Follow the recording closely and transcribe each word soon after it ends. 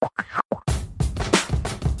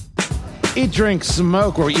Eat, drink,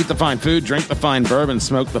 smoke, where we eat the fine food, drink the fine bourbon,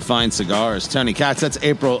 smoke the fine cigars. Tony Katz, that's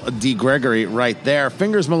April D. Gregory right there.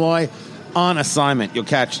 Fingers Malloy on assignment. You'll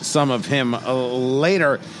catch some of him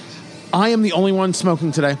later. I am the only one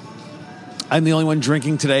smoking today. I'm the only one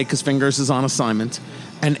drinking today because Fingers is on assignment.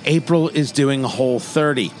 And April is doing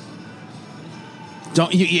Whole30.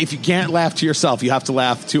 If you can't laugh to yourself, you have to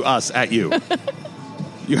laugh to us at you.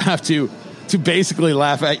 You have to basically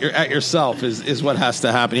laugh at yourself is what has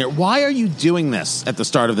to happen here. Why are you doing this at the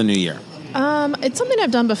start of the new year? It's something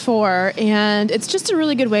I've done before, and it's just a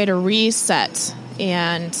really good way to reset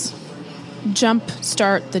and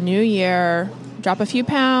start the new year, drop a few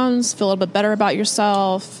pounds, feel a little bit better about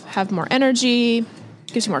yourself, have more energy,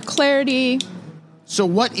 gives you more clarity. So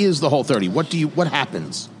what is the Whole30? What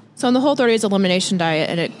happens? So in the Whole30 is elimination diet,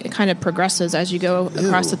 and it kind of progresses as you go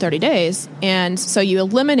across the 30 days. And so you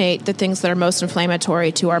eliminate the things that are most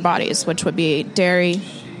inflammatory to our bodies, which would be dairy,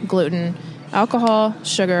 gluten, alcohol,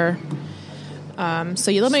 sugar.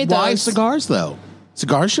 So you eliminate those. Why cigars, though?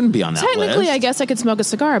 Cigars shouldn't be on that list. Technically, I guess I could smoke a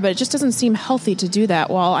cigar, but it just doesn't seem healthy to do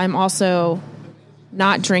that while I'm also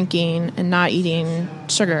not drinking and not eating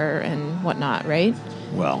sugar and whatnot, right?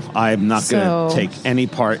 Well, I'm not going to take any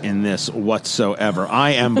part in this whatsoever.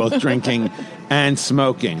 I am both drinking and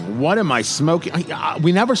smoking. What am I smoking?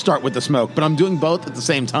 We never start with the smoke, but I'm doing both at the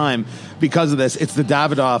same time because of this. It's the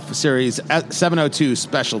Davidoff Series 702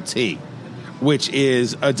 Special T, which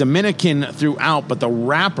is a Dominican throughout, but the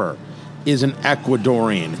wrapper is an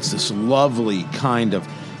Ecuadorian. It's this lovely kind of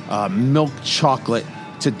milk chocolate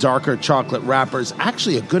to darker chocolate wrappers.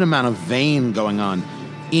 Actually, a good amount of vein going on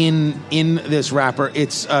in this wrapper.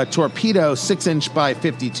 It's a Torpedo 6-inch by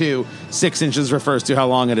 52. 6 inches refers to how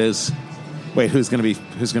long it is. Wait, who's gonna be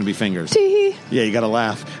Fingers? Tee-hee. Yeah, you gotta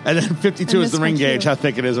laugh. And then 52 is the ring gauge, how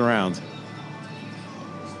thick it is around.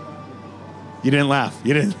 You didn't laugh.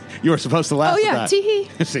 You were supposed to laugh. Oh yeah,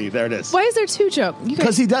 tee-hee. See, there it is. Why is there two joke?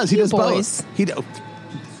 Because he does boys. both.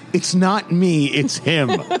 It's not me, it's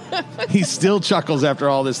him. He still chuckles after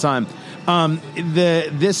all this time.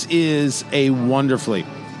 This is a wonderfully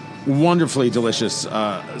delicious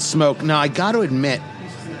smoke. Now, I got to admit,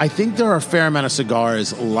 I think there are a fair amount of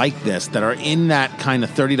cigars like this that are in that kind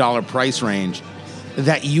of $30 price range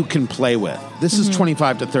that you can play with. This is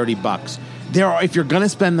 $25 to $30. If you're going to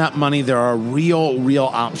spend that money, there are real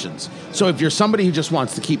options. So if you're somebody who just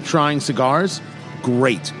wants to keep trying cigars,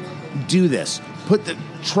 great. Do this.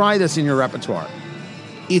 Try this in your repertoire.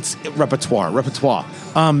 It's repertoire.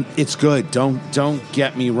 It's good. Don't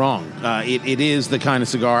get me wrong. It is the kind of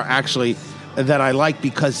cigar actually that I like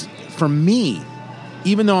because for me,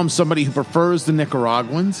 even though I'm somebody who prefers the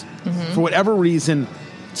Nicaraguans, for whatever reason,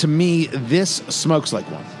 to me this smokes like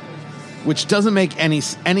one, which doesn't make any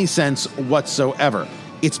sense whatsoever.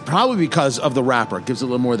 It's probably because of the wrapper. It gives it a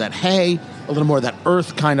little more of that hay, a little more of that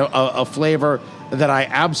earth kind of a flavor that I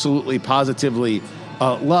absolutely positively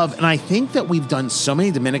love. And I think that we've done so many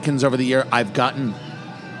Dominicans over the year, I've gotten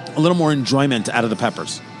a little more enjoyment out of the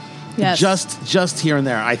peppers. Yes. Just here and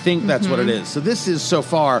there. I think that's what it is. So this is so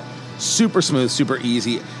far super smooth, super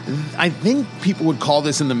easy. I think people would call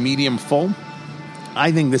this in the medium full.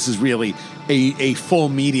 I think this is really a full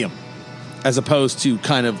medium as opposed to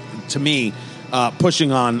kind of, to me,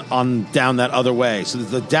 pushing on down that other way. So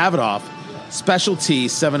the Davidoff Special T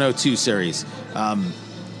 702 series.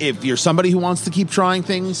 If you're somebody who wants to keep trying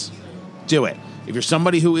things, do it. If you're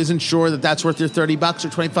somebody who isn't sure that that's worth your $30 or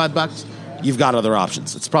 $25, you've got other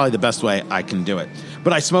options. It's probably the best way I can do it.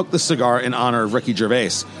 But I smoked this cigar in honor of Ricky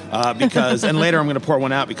Gervais because, and later I'm going to pour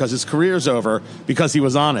one out because his career's over because he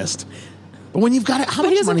was honest. But when you've got it, how much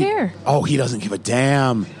money? He doesn't care. Oh, he doesn't give a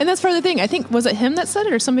damn. And that's part of the thing. I think, was it him that said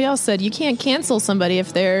it or somebody else said, you can't cancel somebody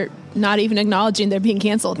if they're not even acknowledging they're being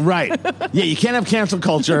canceled. Right. Yeah, you can't have cancel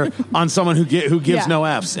culture on someone who gives no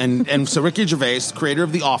Fs. And so Ricky Gervais, creator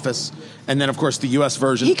of The Office, and then, of course, the U.S.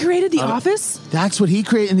 version. He created The Office? That's what he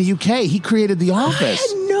created in the U.K. He created The Office. I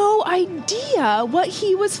had no idea what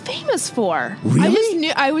he was famous for.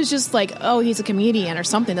 Really? I was just like, oh, he's a comedian or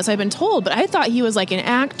something. That's what I've been told. But I thought he was like an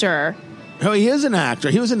actor. Oh, he is an actor.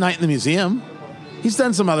 He was a Night in the Museum. He's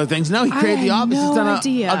done some other things. No, he created The Office. No He's done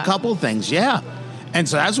idea. a couple things, yeah. And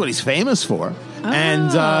so that's what he's famous for.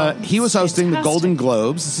 And he was hosting the Golden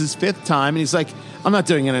Globes. This is his 5th time. And he's like, I'm not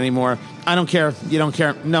doing it anymore. I don't care. You don't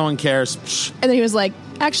care. No one cares. Psh. And then he was like,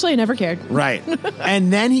 actually, I never cared. Right.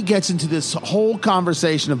 And then he gets into this whole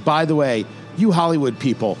conversation of, by the way, you Hollywood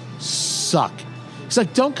people suck. He's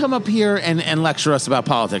like, don't come up here and lecture us about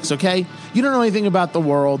politics, okay? You don't know anything about the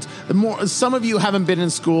world. Some of you haven't been in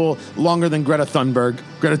school longer than Greta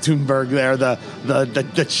Thunberg there,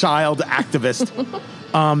 the child activist.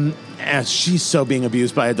 As she's so being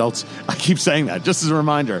abused by adults. I keep saying that just as a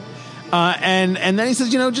reminder. And then he says,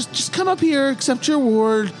 just come up here, accept your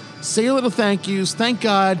award, say your little thank yous, thank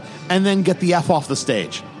God, and then get the F off the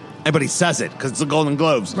stage. But he says it because it's the Golden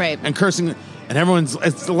Globes. Right. And cursing. And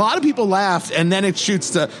a lot of people laughed, and then it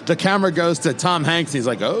shoots the camera goes to Tom Hanks, and he's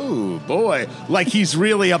like, oh, boy. Like, he's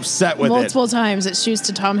really upset with Multiple times it shoots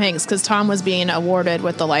to Tom Hanks because Tom was being awarded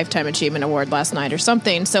with the Lifetime Achievement Award last night or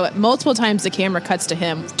something. So multiple times the camera cuts to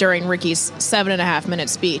him during Ricky's 7.5-minute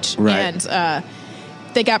speech. Right. And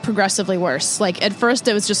they got progressively worse. Like, at first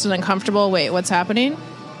it was just an uncomfortable, wait, what's happening?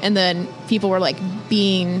 And then people were, like,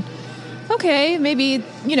 being, okay, maybe,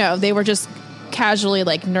 they were just casually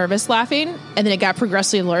like nervous laughing, and then it got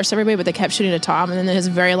progressively worse, everybody, but they kept shooting at Tom, and then his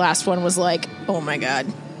very last one was like, oh my God.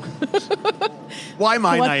 Why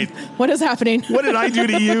my night? What is happening? What did I do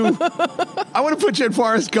to you? I want to put you in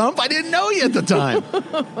Forrest Gump. I didn't know you at the time.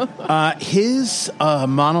 His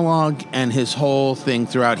monologue and his whole thing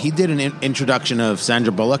throughout, he did an introduction of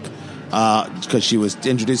Sandra Bullock, because she was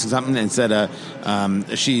introducing something and said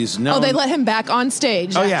she's known. Oh, they let him back on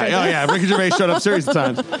stage. Yeah. Ricky Gervais showed up series of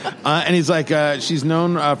times. And he's like, she's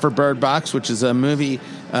known for Bird Box, which is a movie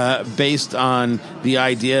based on the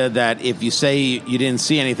idea that if you say you didn't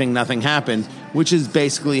see anything, nothing happened, which is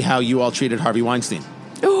basically how you all treated Harvey Weinstein.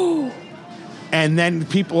 Ooh. And then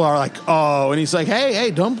people are like, oh, and he's like,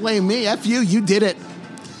 hey, don't blame me. F you did it.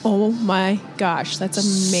 Oh my gosh, that's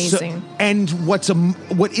amazing. And what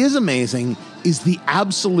is amazing is the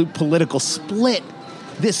absolute political split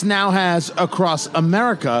this now has across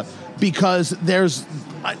America, because there's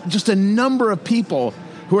just a number of people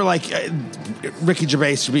who are like, Ricky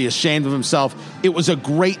Gervais should be ashamed of himself. It was a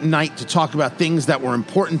great night to talk about things that were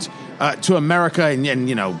important to America and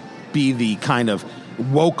be the kind of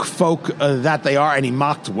woke folk that they are, and he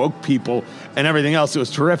mocked woke people and everything else. It was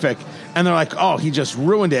terrific. And they're like, oh, he just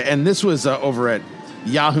ruined it. And this was over at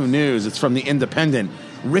Yahoo News. It's from The Independent.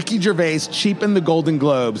 Ricky Gervais cheapened the Golden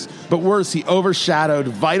Globes, but worse, he overshadowed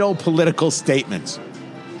vital political statements.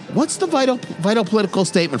 What's the vital political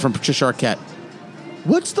statement from Patricia Arquette?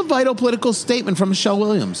 What's the vital political statement from Michelle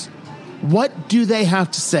Williams? What do they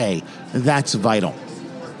have to say that's vital?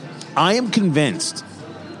 I am convinced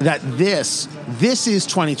that this is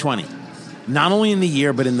 2020, not only in the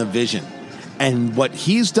year, but in the vision. And what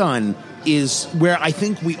he's done is where I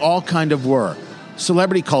think we all kind of were.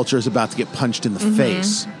 Celebrity culture is about to get punched in the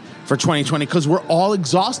face for 2020 because we're all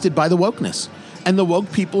exhausted by the wokeness and the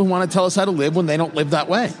woke people who want to tell us how to live when they don't live that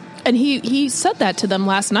way. And he said that to them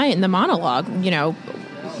last night in the monologue.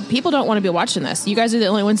 People don't want to be watching this. You guys are the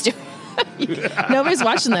only ones doing it. Nobody's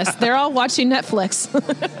watching this. They're all watching Netflix.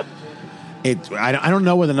 I don't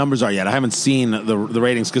know where the numbers are yet. I haven't seen the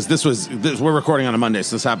ratings because we're recording on a Monday,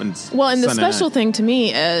 so this happens. Well, and the Sunday special night. thing to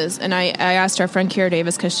me is, and I asked our friend Kara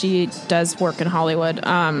Davis because she does work in Hollywood.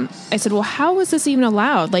 I said, well, how was this even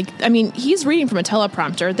allowed? He's reading from a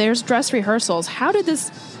teleprompter. There's dress rehearsals. How did this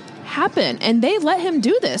happen? And they let him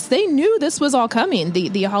do this. They knew this was all coming.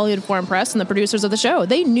 The Hollywood Foreign Press and the producers of the show,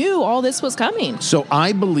 they knew all this was coming. So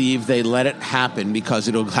I believe they let it happen because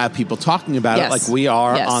it'll have people talking about it like we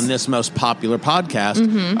are on this most popular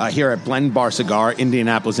podcast here at Blend Bar Cigar,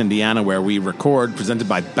 Indianapolis, Indiana, where we record, presented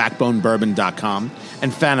by BackboneBourbon.com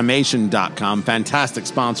and Fanimation.com. Fantastic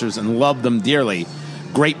sponsors and love them dearly.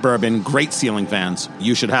 Great bourbon, great ceiling fans.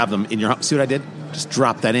 You should have them in your home. See what I did? Just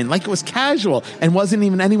drop that in like it was casual and wasn't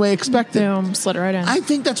even any way expected. Boom, slid it right in. I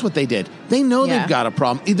think that's what they did. They know they've got a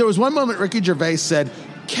problem. There was one moment Ricky Gervais said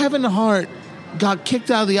Kevin Hart got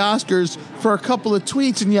kicked out of the Oscars for a couple of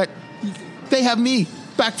tweets, and yet they have me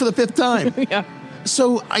back for the fifth time. Yeah.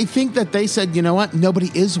 So I think that they said, you know what?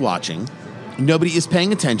 Nobody is watching. Nobody is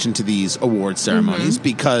paying attention to these award ceremonies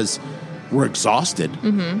because we're exhausted.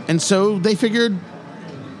 And so they figured,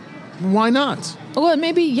 why not? Well, and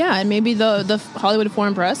maybe the Hollywood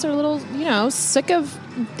Foreign Press are a little, sick of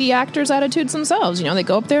the actors' attitudes themselves. They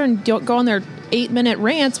go up there and don't go on their 8-minute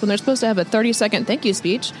rants when they're supposed to have a 30-second thank you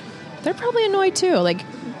speech. They're probably annoyed too. Like,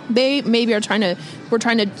 they maybe we're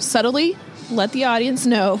trying to subtly let the audience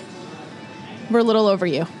know we're a little over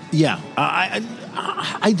you. Yeah.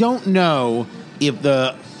 I don't know if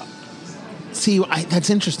that's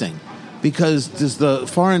interesting, because does the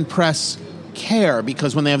foreign press care?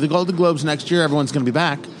 Because when they have the Golden Globes next year, everyone's going to be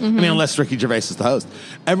back. I mean, unless Ricky Gervais is the host,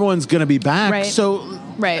 everyone's going to be back. Right. So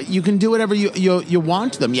you can do whatever you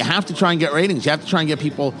want to them. You have to try and get ratings. You have to try and get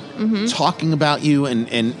people talking about you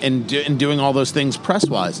and doing all those things press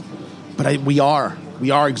wise. But we are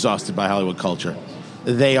exhausted by Hollywood culture.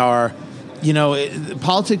 They are.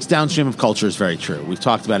 Politics downstream of culture is very true. We've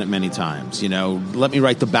talked about it many times. Let me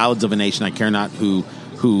write the ballads of a nation. I care not who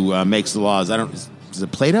makes the laws. Is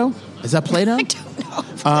it Plato? Is that Plato? I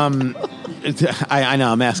don't know. I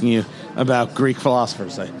know. I'm asking you about Greek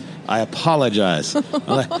philosophers. I apologize.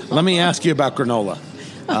 Let me ask you about granola.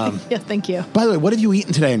 Yeah, thank you. By the way, what have you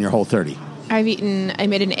eaten today in your Whole30? I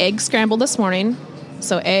made an egg scramble this morning.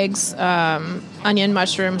 So eggs, onion,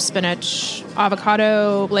 mushroom, spinach,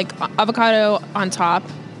 avocado on top,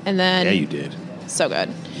 and then... Yeah, you did. So good.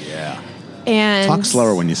 Yeah. And talk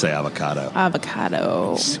slower when you say avocado.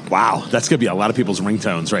 Avocado. Wow, that's going to be a lot of people's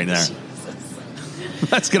ringtones right there.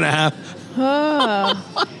 That's going to happen.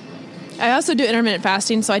 I also do intermittent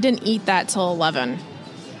fasting, so I didn't eat that till 11.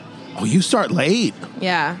 Oh, you start late.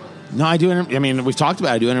 Yeah. No, I do. I mean, we've talked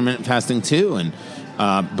about it. I do intermittent fasting too, and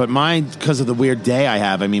but mine, because of the weird day I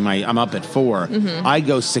have. I mean, I'm up at 4. Mm-hmm. I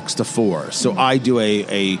go 6 to 4, so I do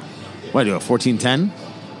a 14-10.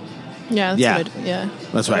 Yeah, that's good. Yeah,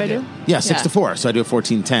 that's what I do. Yeah, 6 to 4. So I do a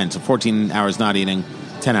 14-10. So 14 hours not eating,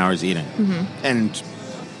 10 hours eating, and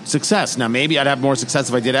success. Now maybe I'd have more success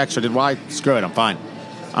if I did X or did Y. Screw it, I'm fine,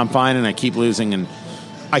 and I keep losing, and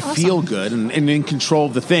I feel good and in control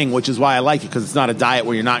of the thing, which is why I like it, because it's not a diet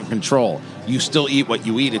where you're not in control. You still eat what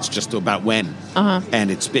you eat. It's just about when,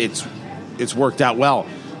 and it's worked out well.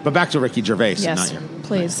 But back to Ricky Gervais. Yes, not you.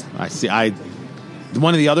 Please. I see.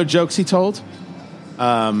 One of the other jokes he told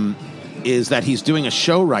is that he's doing a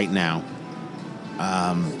show right now,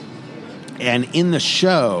 and in the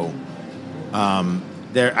show,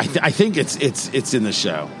 I think it's in the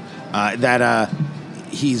show that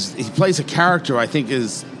he plays a character I think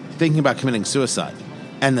is thinking about committing suicide,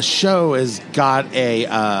 and the show has got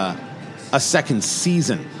a second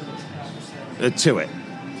season to it,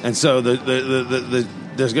 and so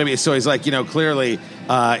there's going to be. So he's like, clearly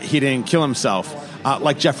he didn't kill himself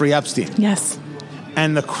like Jeffrey Epstein. Yes.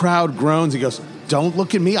 And the crowd groans. He goes, "Don't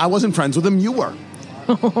look at me. I wasn't friends with him. You were."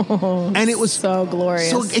 And it was so glorious.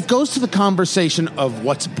 So it goes to the conversation of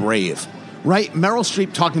what's brave, right? Meryl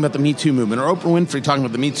Streep talking about the Me Too movement, or Oprah Winfrey talking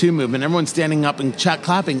about the Me Too movement. Everyone standing up and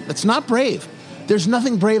clapping. That's not brave. There's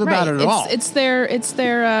nothing brave about it at all. It's their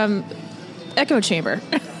echo chamber,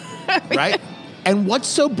 right? And what's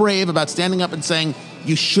so brave about standing up and saying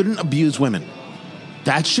you shouldn't abuse women?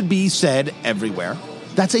 That should be said everywhere.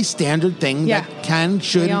 That's a standard thing that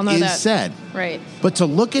is said. Right. But to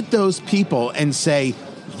look at those people and say,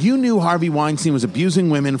 you knew Harvey Weinstein was abusing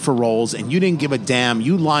women for roles and you didn't give a damn,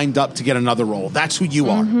 you lined up to get another role. That's who you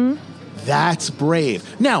are. That's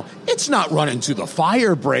brave. Now, it's not run into the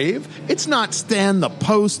fire brave. It's not stand the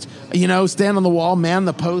post, stand on the wall, man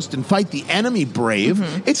the post, and fight the enemy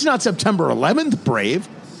brave. It's not September 11th brave.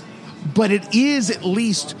 But it is at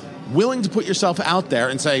least willing to put yourself out there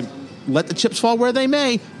and say, let the chips fall where they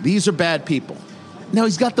may. These are bad people. Now,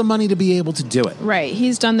 he's got the money to be able to do it. Right.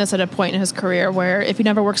 He's done this at a point in his career where if he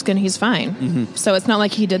never works again, he's fine. So it's not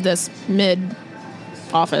like he did this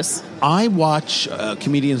mid-office. I watch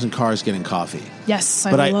comedians in cars getting coffee. Yes,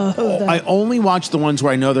 but I love that. I only watch the ones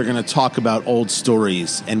where I know they're going to talk about old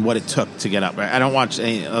stories and what it took to get up. I don't watch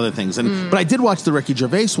any other things. But I did watch the Ricky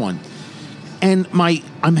Gervais one. And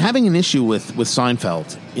I'm having an issue with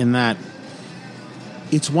Seinfeld in that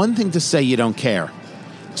it's one thing to say you don't care.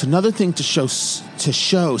 It's another thing to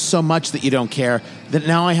show so much that you don't care that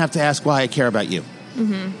now I have to ask why I care about you.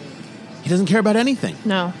 He doesn't care about anything.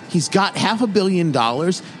 No. He's got $500 million,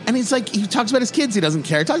 and he's like, he talks about his kids, he doesn't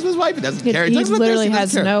care. He talks about his wife, he doesn't care. He literally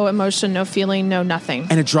has no emotion, no feeling, no nothing.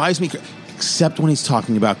 And it drives me except when he's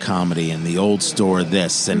talking about comedy and the old store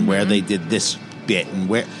this and where they did this bit and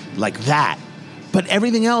where, like that. But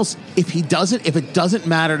everything else, if it doesn't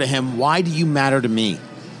matter to him, why do you matter to me?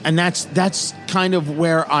 And that's kind of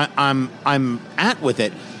where I'm at with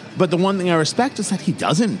it. But the one thing I respect is that he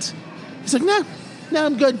doesn't. He's like, no,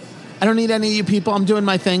 I'm good. I don't need any of you people. I'm doing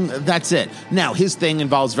my thing. That's it. Now, his thing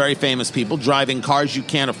involves very famous people driving cars you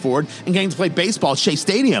can't afford and getting to play baseball at Shea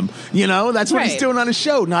Stadium. That's what he's doing on his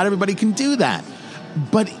show. Not everybody can do that.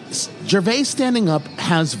 But Gervais standing up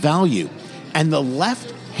has value. And the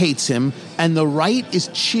left hates him, and the right is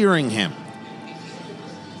cheering him.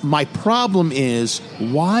 My problem is,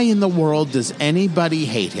 why in the world does anybody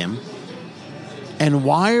hate him? And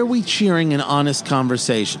why are we cheering an honest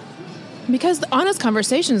conversation? Because the honest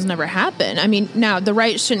conversations never happen. I mean, now, the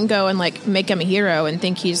right shouldn't go and, make him a hero and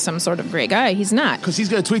think he's some sort of great guy. He's not. Because he's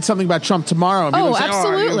going to tweet something about Trump tomorrow. And say,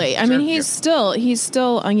 absolutely. I mean, he's still, he's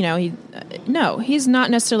not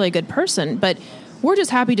necessarily a good person, but we're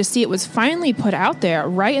just happy to see it was finally put out there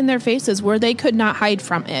right in their faces where they could not hide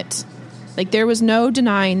from it. There was no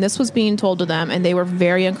denying this was being told to them, and they were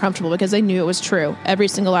very uncomfortable because they knew it was true, every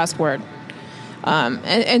single last word.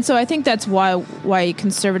 And so I think that's why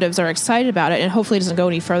conservatives are excited about it, and hopefully it doesn't go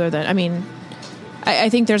any further than, I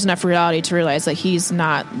think there's enough reality to realize that he's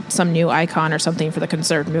not some new icon or something for the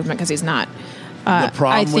conservative movement, because he's not. The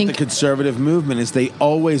problem with the conservative movement is they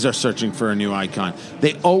always are searching for a new icon.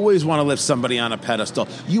 They always want to lift somebody on a pedestal.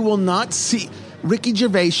 You will not see... Ricky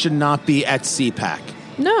Gervais should not be at CPAC.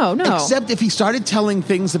 No. Except if he started telling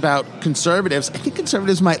things about conservatives, I think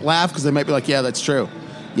conservatives might laugh because they mimight be like, yeah, that's true.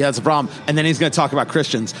 Yeah, that's a problem. And then he's going to talk about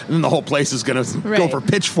Christians, and then the whole place is going to go for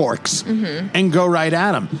pitchforks and go right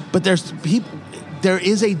at him. But there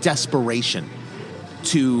is a desperation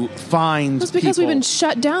to find It's because people. we've been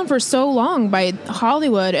shut down for so long by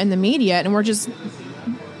Hollywood and the media, and we're just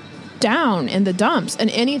down in the dumps. And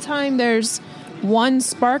anytime there's one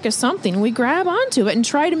spark of something, we grab onto it and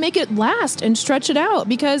try to make it last and stretch it out,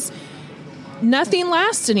 because nothing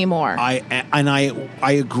lasts anymore. I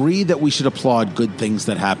agree that we should applaud good things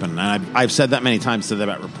that happen. And I've said that many times, said that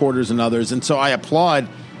about reporters and others. And so I applaud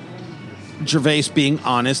Gervais being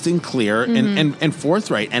honest and clear and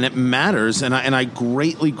forthright, and it matters, and I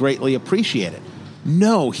greatly, greatly appreciate it.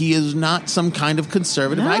 No, he is not some kind of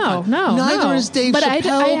conservative icon. Neither is Dave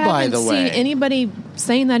Chappelle, by the way. I haven't seen anybody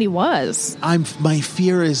saying that he was. My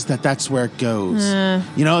fear is that that's where it goes.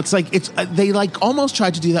 It's like they almost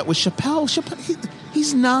tried to do that with Chappelle.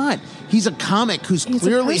 He's not. He's a comic who's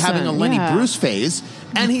clearly having a Lenny Bruce phase,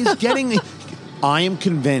 and he's getting. I am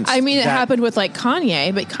convinced. I mean, it happened with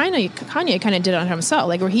Kanye, but Kanye kind of did it on himself,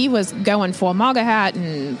 where he was going full MAGA hat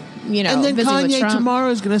and and then Kanye tomorrow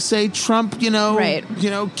is going to say Trump, right.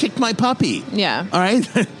 Kick my puppy. Yeah. All right.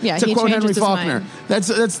 Yeah. To he quote Henry his Faulkner, mind.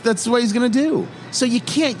 that's what he's going to do. So you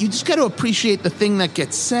just got to appreciate the thing that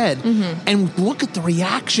gets said and look at the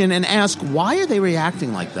reaction and ask, why are they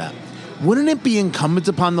reacting like that? Wouldn't it be incumbent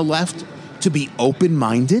upon the left to be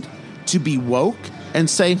open-minded, to be woke, and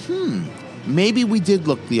say, maybe we did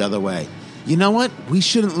look the other way. You know what? We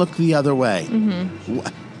shouldn't look the other way.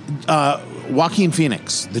 Joaquin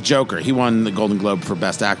Phoenix, the Joker, he won the Golden Globe for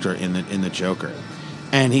Best Actor in the Joker.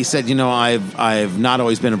 And he said, I've not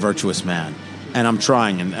always been a virtuous man, and I'm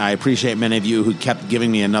trying, and I appreciate many of you who kept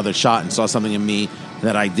giving me another shot and saw something in me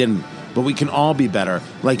that I didn't. But we can all be better.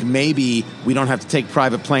 Like, maybe we don't have to take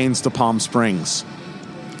private planes to Palm Springs.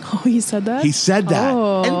 Oh, he said that? He said that.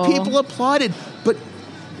 Oh. And people applauded. But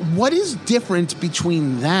what is different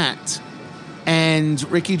between that and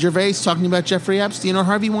Ricky Gervais talking about Jeffrey Epstein or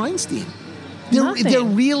Harvey Weinstein? There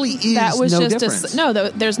really is no difference.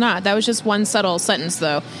 There's not. That was just one subtle sentence,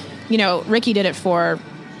 though. Ricky did it for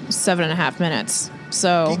 7.5 minutes.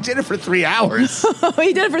 So he did it for 3 hours.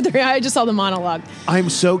 He did it for 3 hours. I just saw the monologue. I'm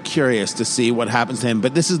so curious to see what happens to him.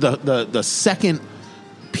 But this is the second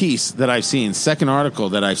piece that I've seen, second article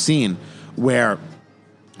that I've seen, where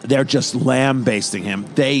they're just lambasting him.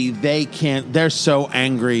 They can't. They're so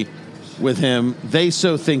angry with him. They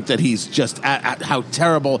so think that he's just at how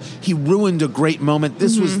terrible. He ruined a great moment.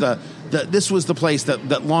 This was this was the place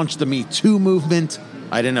that launched the Me Too movement.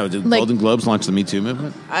 I didn't know. Did Golden Globes launch the Me Too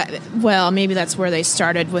movement? Well, maybe that's where they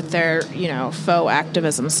started with their, faux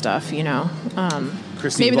activism stuff.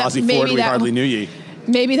 Christine Blasey Ford, we hardly knew ye.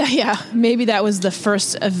 Maybe that was the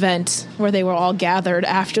first event where they were all gathered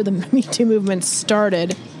after the Me Too movement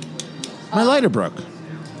started. My lighter broke. Can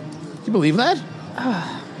you believe that?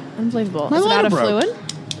 Unbelievable. My Is it out of broke. fluid?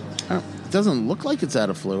 It doesn't look like it's out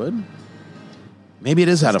of fluid. Maybe it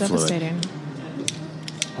is out of fluid. Devastating.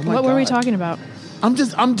 Oh my What were we God. talking about? I'm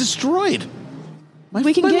destroyed.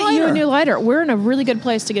 We can get you a new lighter. We're in a really good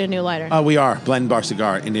place to get a new lighter. We are. Blend Bar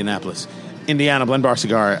Cigar, Indianapolis. Indiana,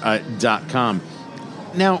 blendbarcigar.com.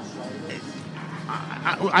 Now,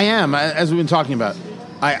 I am, as we've been talking about,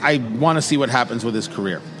 I want to see what happens with his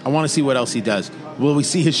career. I want to see what else he does. Will we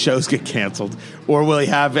see his shows get canceled? Or will he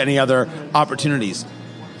have any other opportunities?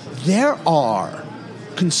 There are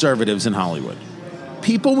conservatives in Hollywood.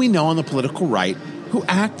 People we know on the political right who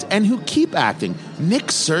act and who keep acting. Nick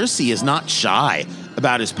Searcy is not shy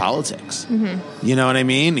about his politics. You know what I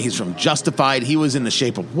mean? He's from Justified. He was in The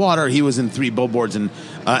Shape of Water. He was in 3 Billboards in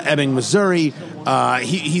Ebbing, Missouri.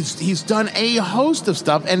 He's done a host of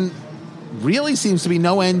stuff and really seems to be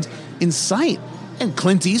no end in sight. And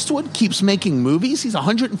Clint Eastwood keeps making movies. He's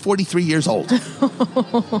 143 years old.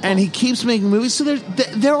 And he keeps making movies. So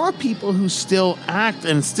there are people who still act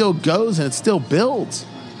and it still goes and it still builds,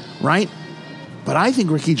 right? But I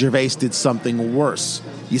think Ricky Gervais did something worse.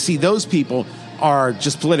 You see, those people are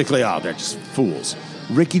just politically, they're just fools.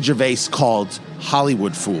 Ricky Gervais called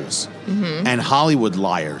Hollywood fools and Hollywood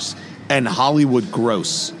liars and Hollywood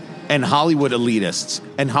gross and Hollywood elitists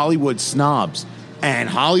and Hollywood snobs. And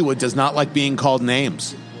Hollywood does not like being called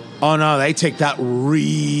names. Oh, no, they take that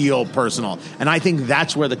real personal. And I think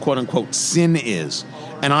that's where the quote-unquote sin is.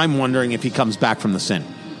 And I'm wondering if he comes back from the sin.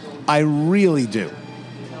 I really do.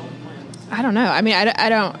 I don't know. I mean,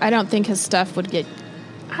 I don't think his stuff would get.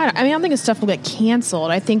 I don't think his stuff will get canceled.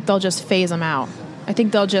 I think they'll just phase him out. I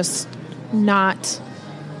think they'll just not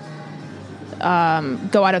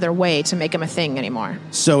go out of their way to make him a thing anymore.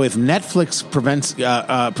 So if Netflix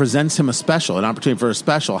presents him a special, an opportunity for a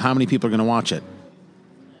special, how many people are going to watch it?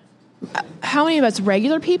 How many of us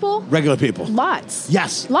regular people? Regular people. Lots.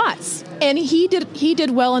 Yes. Lots. And he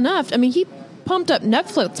did well enough. I mean, he pumped up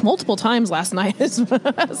Netflix multiple times last night.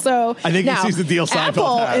 So I think now, he sees the deal Seinfeld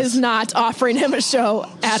Apple has. is not offering him a show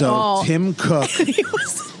at all. So Tim Cook,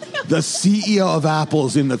 the CEO of Apple,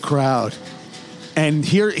 is in the crowd. And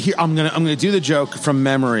here I'm gonna do the joke from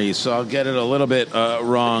memory, so I'll get it a little bit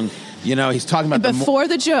wrong. You know, he's talking about before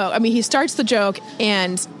the joke. I mean, he starts the joke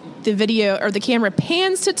and the video or the camera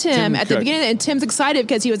pans to Tim at the beginning, and Tim's excited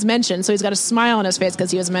because he was mentioned, so he's got a smile on his face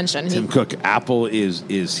because he was mentioned. Tim Cook, Apple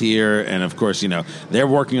is here, and of course, you know, they're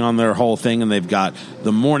working on their whole thing, and they've got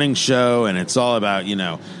the morning show, and it's all about, you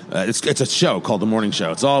know, it's a show called The Morning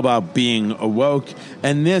Show. It's all about being awoke,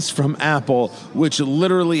 and this from Apple, which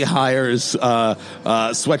literally hires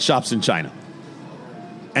sweatshops in China.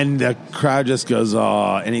 And the crowd just goes,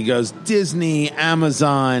 oh, and he goes, Disney,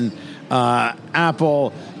 Amazon,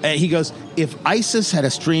 Apple. And he goes, if ISIS had a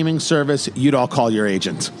streaming service, you'd all call your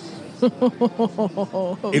agent.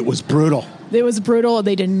 It was brutal. It was brutal.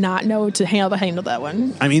 They did not know to handle that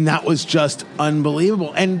one. I mean, that was just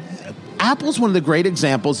unbelievable. And Apple's one of the great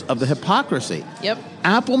examples of the hypocrisy. Yep.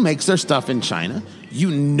 Apple makes their stuff in China. You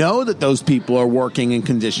know that those people are working in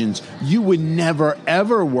conditions you would never,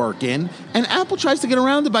 ever work in. And Apple tries to get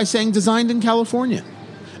around it by saying designed in California.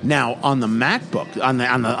 Now, on the MacBook,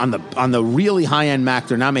 on the really high-end Mac,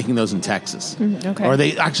 they're now making those in Texas. Okay. Or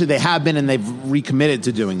they have been, and they've recommitted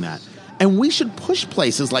to doing that. And we should push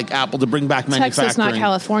places like Apple to bring back manufacturing. Texas, not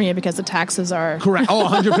California, because the taxes are... Correct. Oh,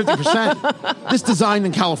 150%. This designed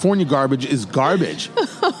in California garbage is garbage.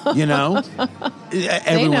 You know?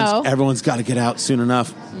 Everyone's got to get out soon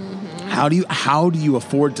enough. Mm-hmm. How do you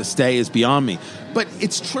afford to stay is beyond me. But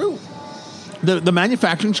it's true. The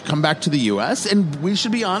manufacturing should come back to the U.S., and we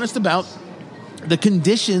should be honest about the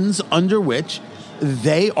conditions under which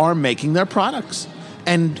they are making their products.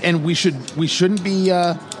 And we shouldn't be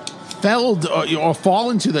felled or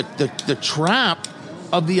fall into the trap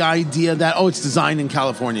of the idea that, oh, it's designed in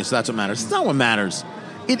California, so that's what matters. It's not what matters.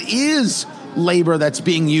 It is labor that's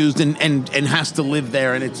being used and has to live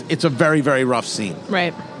there, and it's a very, very rough scene.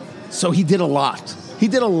 Right. So he did a lot. He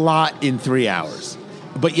did a lot in 3 hours.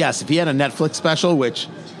 But yes, if he had a Netflix special, which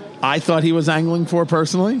I thought he was angling for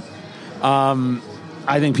personally,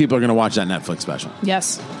 I think people are going to watch that Netflix special.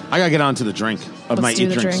 Yes. I got to get on to the drink of Let's my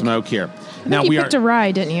Eat, Drink, Smoke here. Now you picked a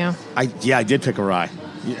rye, didn't you? I did pick a rye.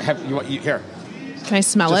 Here. Can I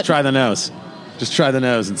smell it? Just try the nose. Just try the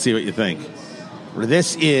nose and see what you think.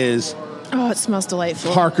 This is... Oh, it smells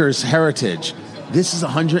delightful. Parker's Heritage. This is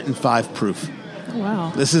 105 proof. Oh,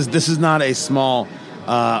 wow. This is not a small...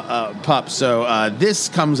 pup. So this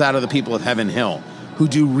comes out of the people of Heaven Hill, who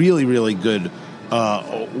do really, really good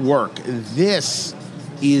work. This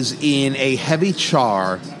is in a heavy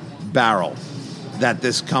char barrel that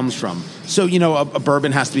this comes from. So, you know, a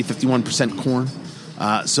bourbon has to be 51% corn.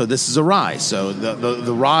 So this is a rye. So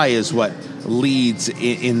the rye is what leads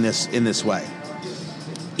in this way.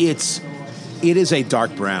 It is a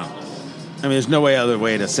dark brown. I mean, there's no other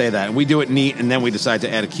way to say that. We do it neat, and then we decide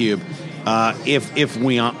to add a cube. If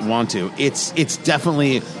we want to. It's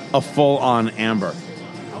definitely a full-on amber.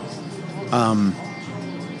 I'm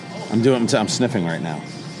sniffing right now.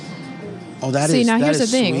 Oh, here's the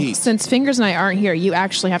thing. Sweet. Since Fingers and I aren't here, you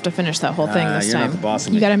actually have to finish that whole thing this you're time. not the boss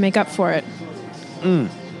of you me. got to make up for it.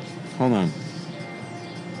 Hold on.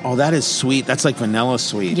 Oh, that is sweet. That's like vanilla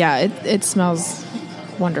sweet. Yeah, it smells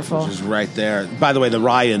wonderful. Which is right there. By the way, the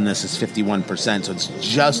rye in this is 51%, so it's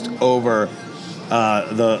just over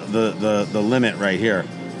the limit right here.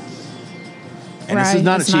 And rye, this is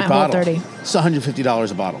not a cheap bottle. $30. It's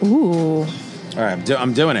 $150 a bottle. Ooh. All right,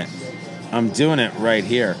 I'm doing it. I'm doing it right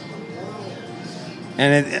here.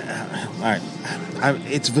 And all right,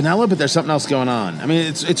 it's vanilla, but there's something else going on. I mean,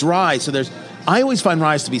 it's rye, so I always find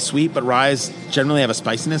ryes to be sweet, but ryes generally have a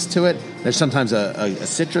spiciness to it. There's sometimes a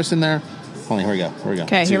citrus in there. Hold on, here we go.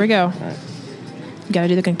 Okay, here we go. All right. You got to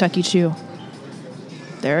do the Kentucky Chew.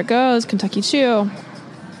 There it goes, Kentucky Chew.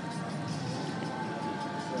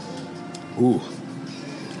 Ooh.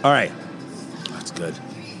 All right. That's good.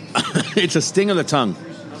 It's a sting of the tongue.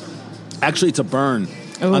 Actually, it's a burn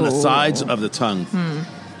on the sides of the tongue.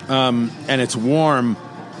 And it's warm.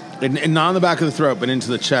 And not on the back of the throat, but into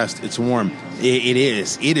the chest. It's warm. It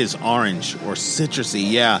is. It is orange or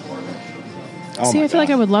citrusy, yeah. Oh See, my I feel like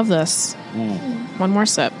God. I would love this. One more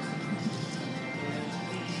sip.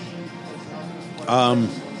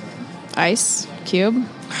 Ice cube.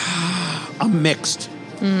 I'm mixed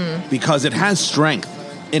because it has strength.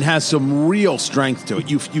 It has some real strength to it.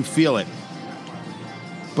 You feel it,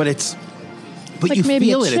 but Like you maybe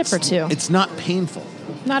feel a it. chip It's, or two. It's not painful.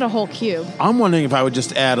 Not a whole cube. I'm wondering if I would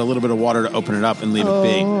just add a little bit of water to open it up and leave it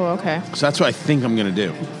be. Oh, okay. So that's what I think I'm going to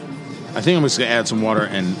do. I think I'm just going to add some water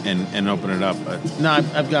and open it up. But no,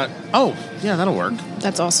 I've got. Oh, yeah, that'll work.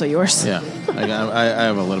 That's also yours. Yeah, I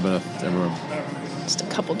have a little bit of everywhere. Just a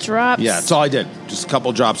couple drops. Yeah, that's all I did. Just a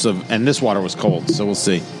couple drops of, and this water was cold, so we'll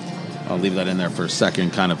see. I'll leave that in there for a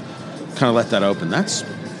second, kind of let that open. That's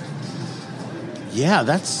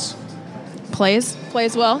Plays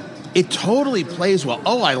well. it totally plays well.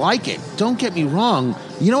 Oh, I like it. Don't get me wrong.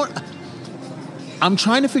 You know what? I'm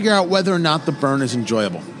trying to figure out whether or not the burn is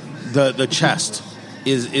enjoyable. The chest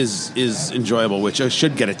is enjoyable, which I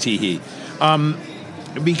should get a teehee.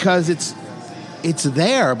 Because it's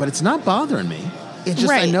there, but it's not bothering me. It's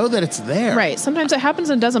just I Right. know that it's there. Right. Sometimes it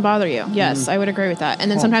happens and it doesn't bother you. Yes, I would agree with that.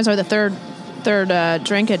 And then sometimes by the third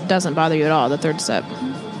drink, it doesn't bother you at all. The third sip,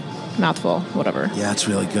 mouthful, whatever. Yeah, that's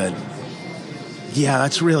really good. Yeah,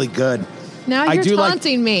 that's really good. Now I you're do like-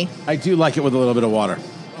 taunting me. I do like it with a little bit of water.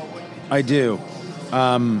 I do.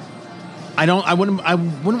 I wouldn't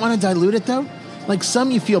want to dilute it though. Like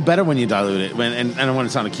some, you feel better when you dilute it, and when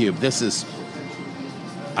it's on a cube. This is,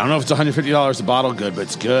 I don't know if it's $150 a bottle good, but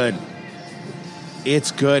it's good.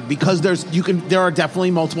 It's good because there are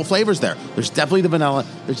definitely multiple flavors there. There's definitely the vanilla.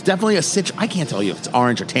 There's definitely a citrus. I can't tell you if it's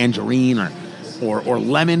orange or tangerine or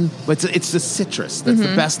lemon, but it's the citrus. That's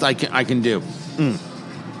the best I can do.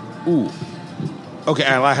 Ooh. Okay,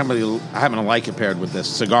 I happen to like it paired with this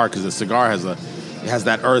cigar because the cigar has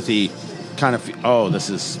that earthy kind of. Oh,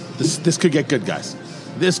 this could get good, guys.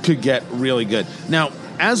 This could get really good. Now,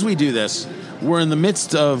 as we do this, we're in the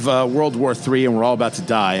midst of World War III, and we're all about to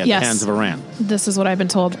die at the hands of Iran. This is what I've been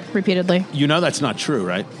told repeatedly. You know that's not true,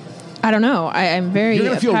 right? I don't know. I'm very You're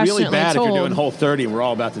going to feel really passionately bad told. if you're doing Whole 30 and we're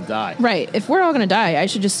all about to die. Right. If we're all going to die, I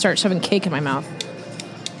should just start shoving cake in my mouth.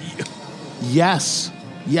 Yes,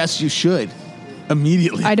 you should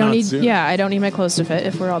immediately. I don't not need. soon. Yeah, I don't need my clothes to fit.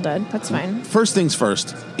 If we're all dead, that's fine. First things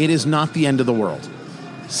first, it is not the end of the world.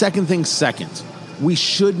 Second things second, we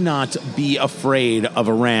should not be afraid of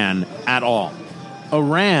Iran at all.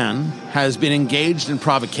 Iran has been engaged in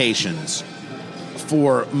provocations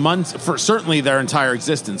for months, for certainly their entire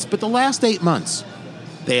existence, but the last 8 months,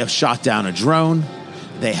 they have shot down a drone,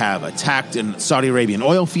 they have attacked in Saudi Arabian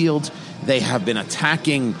oil fields, they have been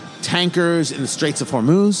attacking tankers in the Straits of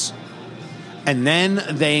Hormuz, and then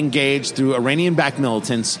they engaged through Iranian-backed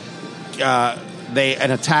militants,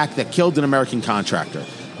 an attack that killed an American contractor.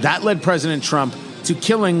 That led President Trump to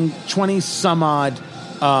killing 20-some-odd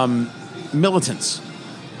militants.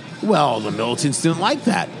 Well, the militants didn't like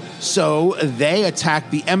that. So they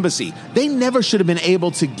attacked the embassy. They never should have been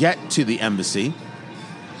able to get to the embassy.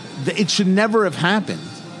 It should never have happened.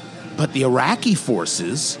 But the Iraqi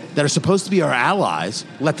forces that are supposed to be our allies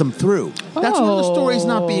let them through. That's one of the stories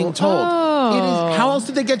not being told. Oh. It is, how else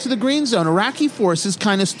did they get to the green zone? Iraqi forces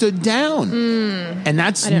kind of stood down. And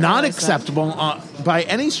that's didn't not realize that. acceptable by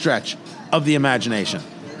any stretch of the imagination.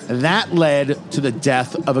 That led to the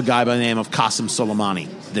death of a guy by the name of Qasem Soleimani,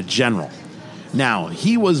 the general. Now,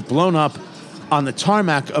 he was blown up on the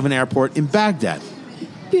tarmac of an airport in Baghdad.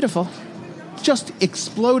 Beautiful. Just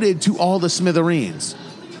exploded to all the smithereens.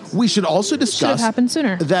 We should also discuss... Should have happened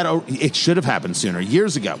sooner. It should have happened sooner,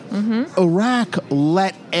 years ago. Iraq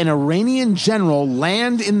let an Iranian general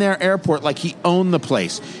land in their airport like he owned the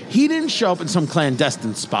place. He didn't show up in some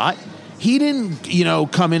clandestine spot. He didn't,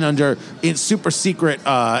 come in under super secret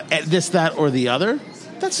this, that, or the other.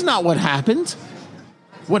 That's not what happened.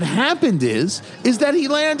 What happened is that he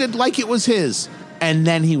landed like it was his, and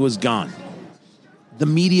then he was gone. The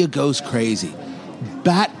media goes crazy.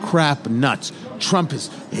 Bat crap nuts. Trump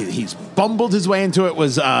he's bumbled his way into it,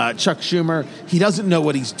 was Chuck Schumer. He doesn't know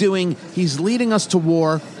what he's doing. He's leading us to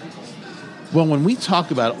war. Well, when we talk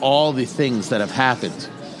about all the things that have happened,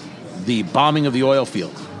 the bombing of the oil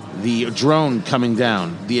field, the drone coming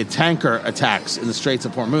down, the tanker attacks in the Straits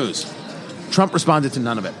of Hormuz, Trump responded to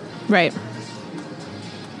none of it. Right.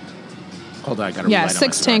 Hold on, I got to Yeah,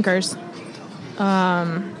 6 tankers.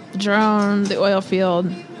 Drone, the oil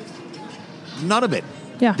field. None of it.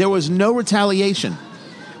 Yeah. There was no retaliation.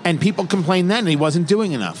 And people complained then he wasn't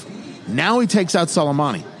doing enough. Now he takes out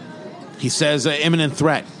Soleimani. He says imminent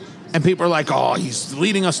threat. And people are like, oh, he's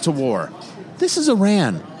leading us to war. This is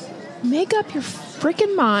Iran. Make up your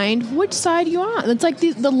freaking mind which side you on. It's like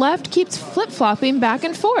the left keeps flip-flopping back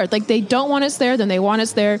and forth. Like, they don't want us there, then they want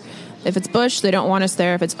us there. If it's Bush, they don't want us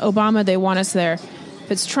there. If it's Obama, they want us there.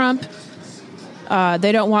 If it's Trump,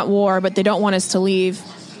 they don't want war, but they don't want us to leave.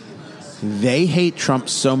 They hate Trump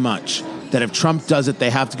so much that if Trump does it,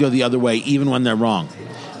 they have to go the other way, even when they're wrong.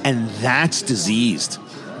 And that's diseased.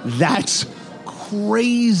 That's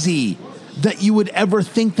crazy that you would ever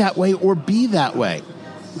think that way or be that way.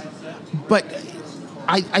 But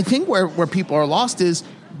I think where people are lost is,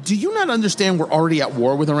 do you not understand we're already at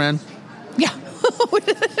war with Iran? Yeah.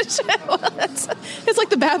 It's like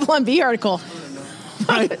the Babylon Bee article.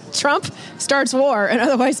 Right. Trump starts war and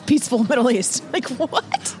otherwise peaceful Middle East. Like,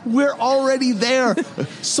 what? We're already there.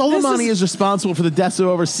 Soleimani is responsible for the deaths of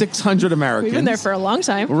over 600 Americans. We've been there for a long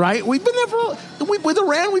time. Right? We've been there with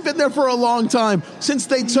Iran, we've been there for a long time. Since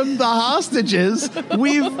they took the hostages,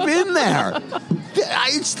 we've been there.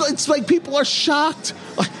 It's like people are shocked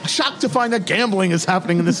to find that gambling is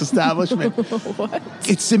happening in this establishment. What?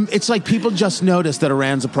 It's like people just noticed that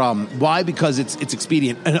Iran's a problem. Why? Because it's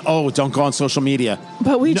expedient. And don't go on social media.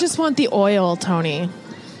 But we just want the oil, Tony.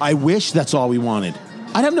 I wish that's all we wanted.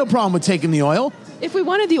 I'd have no problem with taking the oil. If we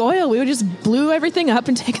wanted the oil, we would just blew everything up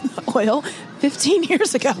and taken the oil 15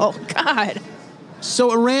 years ago. God.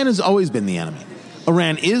 So Iran has always been the enemy.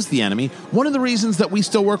 Iran is the enemy. One of the reasons that we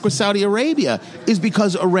still work with Saudi Arabia is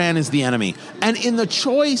because Iran is the enemy. And in the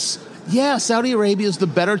choice, Saudi Arabia is the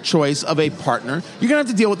better choice of a partner. You're going to have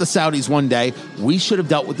to deal with the Saudis one day. We should have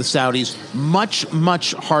dealt with the Saudis much,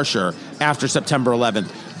 much harsher after September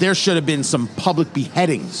 11th. There should have been some public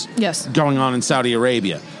beheadings going on in Saudi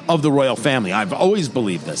Arabia of the royal family. I've always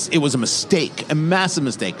believed this. It was a mistake, a massive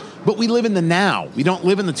mistake. But we live in the now. We don't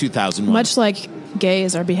live in the 2001. Much like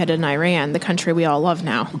gays are beheaded in Iran, the country we all love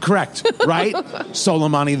now. Correct, right?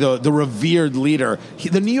 Soleimani, the revered leader.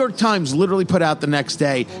 The New York Times literally put out the next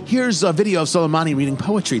day, here's a video of Soleimani reading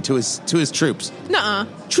poetry to his troops. Nuh-uh.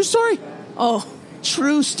 True story. Oh.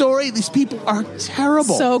 True story. These people are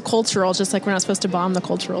terrible. So cultural, just like we're not supposed to bomb the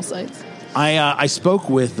cultural sites. I spoke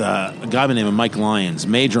with a guy by the name of Mike Lyons,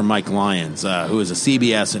 Major Mike Lyons, who is a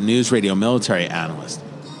CBS and News Radio military analyst.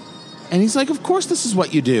 And he's like, of course this is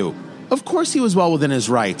what you do. Of course he was well within his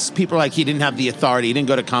rights. People are like, he didn't have the authority. He didn't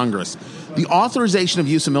go to Congress. The authorization of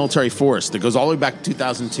use of military force that goes all the way back to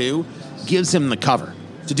 2002 gives him the cover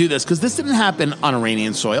to do this, because this didn't happen on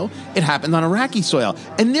Iranian soil. It happened on Iraqi soil.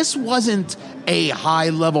 And this wasn't a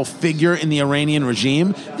high-level figure in the Iranian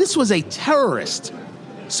regime. This was a terrorist.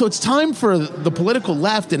 So it's time for the political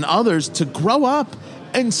left and others to grow up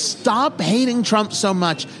and stop hating Trump so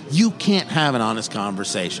much you can't have an honest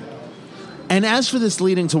conversation. And as for this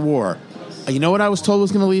leading to war, you know what I was told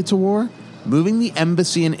was going to lead to war? Moving the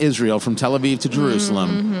embassy in Israel from Tel Aviv to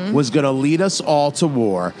Jerusalem was going to lead us all to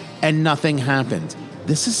war, and nothing happened.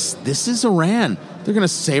 This is Iran. They're going to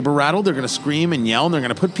saber rattle, they're going to scream and yell, and they're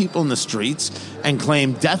going to put people in the streets and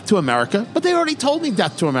claim death to America. But they already told me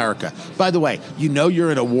death to America. By the way, you know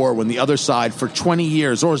you're in a war when the other side for 20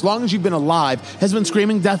 years, or as long as you've been alive, has been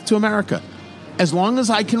screaming death to America. As long as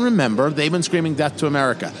I can remember, they've been screaming death to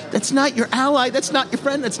America. That's not your ally. That's not your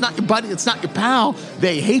friend. That's not your buddy. That's not your pal.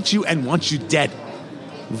 They hate you and want you dead.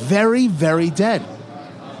 Very, very dead.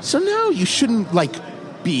 So no, you shouldn't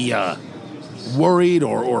be worried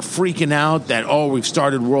or freaking out that, we've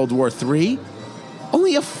started World War III.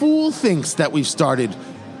 Only a fool thinks that we've started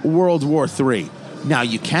World War III. Now,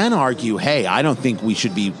 you can argue, hey, I don't think we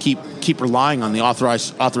should be keep relying on the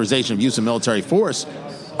authorization of use of military force.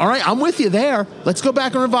 All right, I'm with you there. Let's go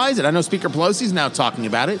back and revise it. I know Speaker Pelosi's now talking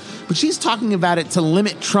about it, but she's talking about it to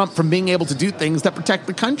limit Trump from being able to do things that protect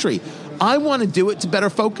the country. I want to do it to better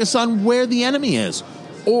focus on where the enemy is.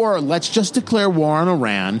 Or let's just declare war on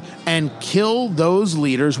Iran and kill those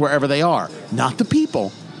leaders wherever they are. Not the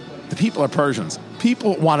people. The people are Persians.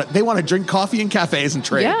 People want to drink coffee in cafes and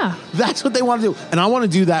trade. Yeah. That's what they want to do. And I want to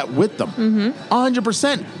do that with them.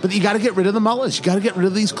 100%. But you got to get rid of the mullahs. You got to get rid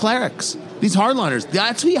of these clerics, these hardliners.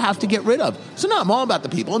 That's who you have to get rid of. So no, I'm all about the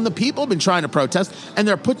people. And the people have been trying to protest, and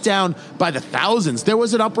they're put down by the thousands. There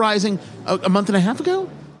was an uprising a month and a half ago,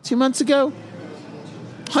 2 months ago.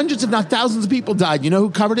 Hundreds, if not thousands of people died. You know who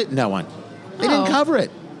covered it? No one. They didn't cover it.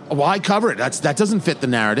 Why cover it? That doesn't fit the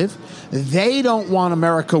narrative. They don't want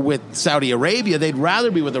America with Saudi Arabia. They'd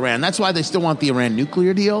rather be with Iran. That's why they still want the Iran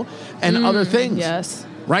nuclear deal and other things. Yes.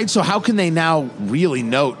 Right? So how can they now really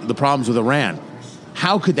note the problems with Iran?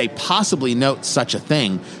 How could they possibly note such a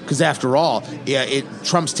thing? Because after all,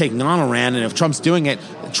 Trump's taking on Iran, and if Trump's doing it,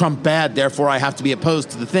 Trump bad, therefore I have to be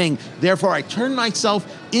opposed to the thing. Therefore, I turn myself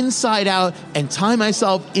inside out and tie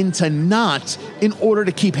myself into knots in order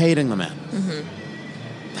to keep hating the man.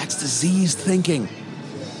 That's diseased thinking.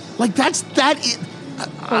 Like, that's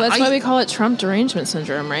Well, that's why we call it Trump derangement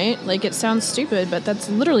syndrome, right? Like, it sounds stupid, but that's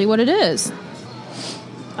literally what it is.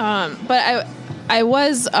 But I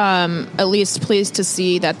was at least pleased to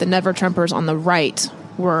see that the Never Trumpers on the right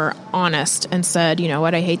were honest and said, you know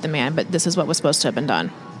what, I hate the man, but this is what was supposed to have been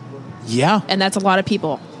done. Yeah. And that's a lot of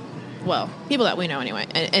people. Well, people that we know anyway.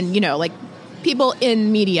 And you know, like, people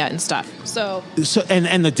in media and stuff. So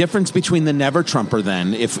and the difference between the Never Trumper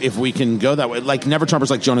then, if we can go that way, like Never Trumpers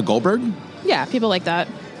like Jonah Goldberg? Yeah, people like that.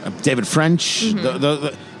 David French.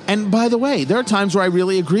 Mm-hmm. And by the way, there are times where I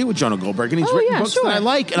really agree with Jonah Goldberg, and he's written books that I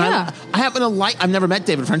like. And I happen to like, I've never met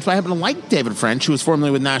David French, but I happen to like David French, who was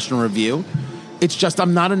formerly with National Review. It's just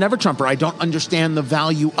I'm not a Never Trumper. I don't understand the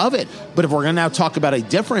value of it. But if we're going to now talk about a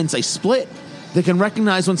difference, a split, they can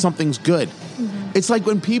recognize when something's good. Mm-hmm. It's like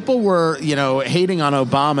when people were, hating on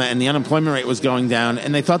Obama and the unemployment rate was going down,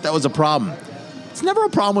 and they thought that was a problem. It's never a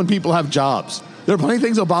problem when people have jobs. There are plenty of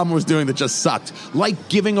things Obama was doing that just sucked, like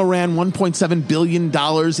giving Iran $1.7 billion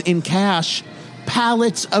in cash,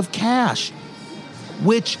 pallets of cash,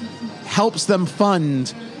 which helps them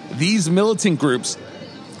fund these militant groups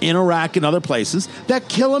in Iraq and other places that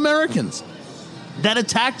kill Americans, that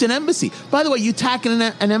attacked an embassy. By the way, you attack an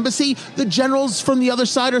embassy, the generals from the other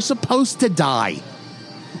side are supposed to die.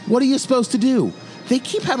 What are you supposed to do? They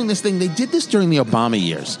keep having this thing. They did this during the Obama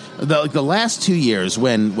years. The last 2 years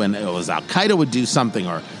when it was Al-Qaeda would do something,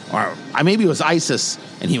 or maybe it was ISIS,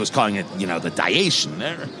 and he was calling it, the Daesh.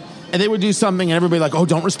 And they would do something, and everybody like, oh,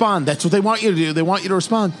 don't respond. That's what they want you to do. They want you to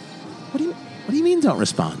respond. What do you mean don't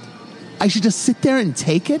respond? I should just sit there and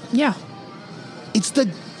take it? Yeah. It's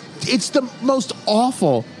the most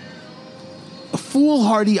awful,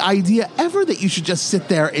 foolhardy idea ever that you should just sit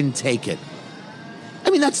there and take it. I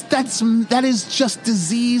mean, that is just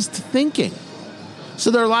diseased thinking. So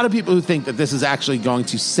there are a lot of people who think that this is actually going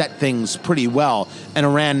to set things pretty well, and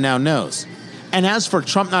Iran now knows. And as for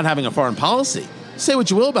Trump not having a foreign policy, say what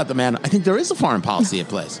you will about the man, I think there is a foreign policy in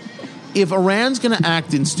place. If Iran's going to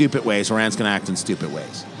act in stupid ways, Iran's going to act in stupid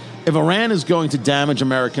ways. If Iran is going to damage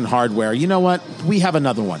American hardware, you know what? We have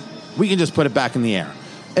another one. We can just put it back in the air.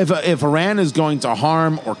 If Iran is going to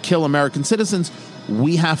harm or kill American citizens,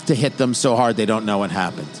 we have to hit them so hard they don't know what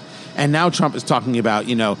happened. And now Trump is talking about,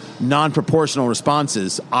 non-proportional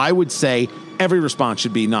responses. I would say every response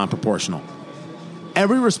should be non-proportional.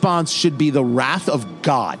 Every response should be the wrath of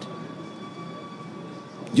God.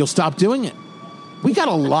 You'll stop doing it. We got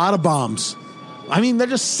a lot of bombs. I mean, they're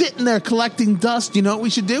just sitting there collecting dust. You know what we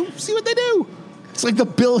should do? See what they do. It's like the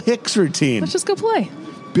Bill Hicks routine. Let's just go play.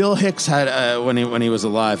 Bill Hicks had, when he was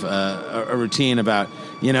alive, a routine about,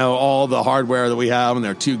 all the hardware that we have, and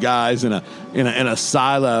there are two guys in a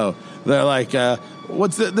silo. They're like,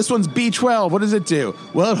 this one's B12. What does it do?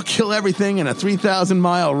 Well, it'll kill everything in a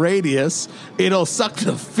 3,000-mile radius. It'll suck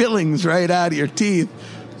the fillings right out of your teeth.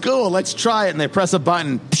 Cool, let's try it. And they press a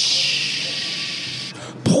button.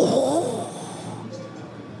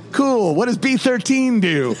 Cool. What does B13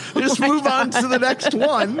 do? Just move on to the next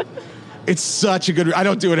one. It's such a good... I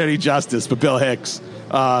don't do it any justice, but Bill Hicks,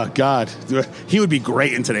 God, he would be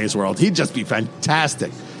great in today's world. He'd just be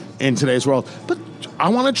fantastic in today's world. But I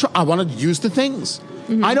want to use the things.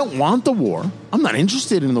 Mm-hmm. I don't want the war. I'm not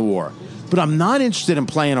interested in the war. But I'm not interested in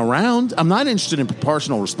playing around. I'm not interested in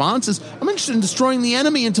proportional responses. I'm interested in destroying the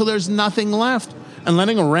enemy until there's nothing left. And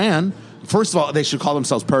letting Iran... First of all, they should call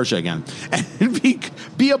themselves Persia again. And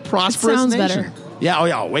be a prosperous sounds nation. Better. Yeah, oh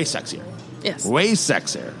yeah, way sexier. Yes. Way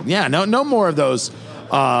sexier. Yeah, no more of those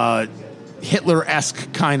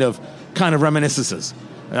Hitler-esque kind of reminiscences.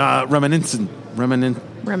 Remnants.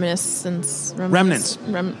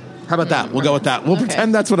 How about that? We'll go with that. We'll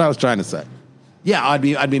pretend that's what I was trying to say. Yeah,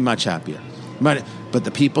 I'd be much happier. But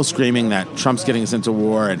the people screaming that Trump's getting us into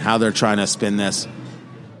war and how they're trying to spin this,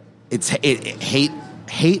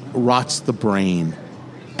 hate rots the brain.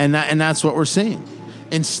 And that's what we're seeing.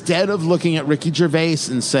 Instead of looking at Ricky Gervais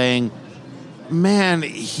and saying, man,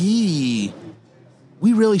 we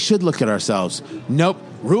really should look at ourselves. Nope,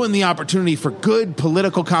 ruin the opportunity for good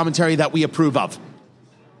political commentary that we approve of.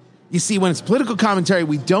 You see, when it's political commentary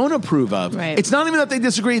we don't approve of, right. It's not even that they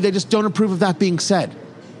disagree, they just don't approve of that being said.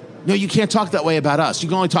 No, you can't talk that way about us. You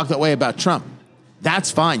can only talk that way about Trump.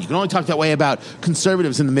 That's fine. You can only talk that way about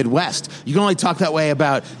conservatives in the Midwest. You can only talk that way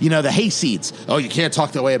about, the hayseeds. Oh, you can't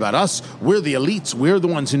talk that way about us. We're the elites. We're the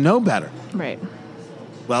ones who know better. Right.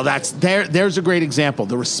 Well, there's a great example.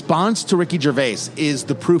 The response to Ricky Gervais is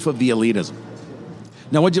the proof of the elitism.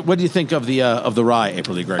 Now, what do you think of the rye,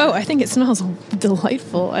 April Lee Gregory? Oh, I think it smells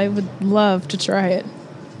delightful. I would love to try it.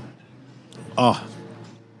 Oh,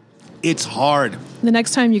 It's hard. The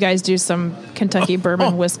next time you guys do some Kentucky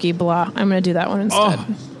bourbon whiskey blah, I'm going to do that one instead.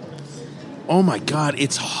 Oh my God,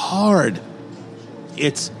 it's hard.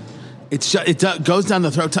 It goes down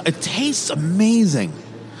the throat. It tastes amazing,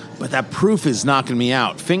 but that proof is knocking me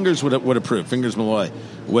out. Fingers would approve. Fingers Malloy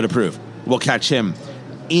would approve. We'll catch him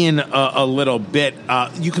in a little bit.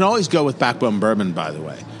 You can always go with Backbone Bourbon, by the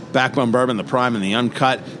way. Backbone Bourbon, the prime and the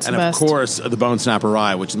uncut, and of course the Bone Snapper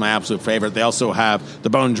Rye, which is my absolute favorite. They also have the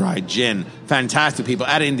Bone Dry Gin. Fantastic people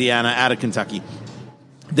out of Indiana, out of Kentucky.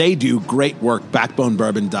 They do great work.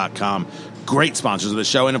 BackboneBourbon.com. Great sponsors of the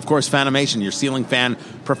show. And, of course, Fanimation, your ceiling fan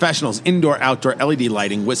professionals, indoor, outdoor, LED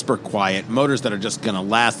lighting, whisper quiet, motors that are just going to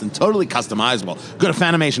last and totally customizable. Go to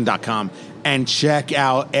Fanimation.com and check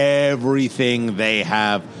out everything they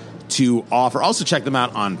have to offer. Also, check them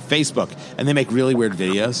out on Facebook. And they make really weird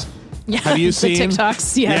videos. Yeah, have you seen the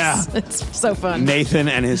TikToks? Yes. Yeah. It's so fun. Nathan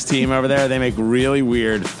and his team over there, they make really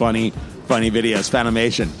weird, funny videos.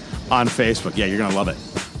 Fanimation on Facebook. Yeah, you're going to love it.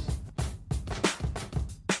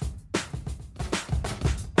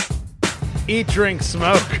 Eat, Drink,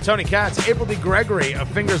 Smoke. Tony Katz, April D. Gregory of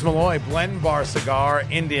Fingers Malloy, Blend Bar Cigar,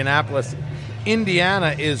 Indianapolis,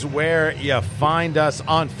 Indiana is where you find us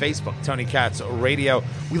on Facebook, Tony Katz Radio.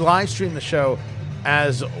 We live stream the show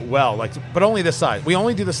as well, but only this size. We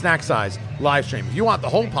only do the snack size live stream. If you want the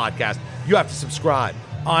whole podcast, you have to subscribe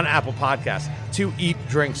on Apple Podcasts to Eat,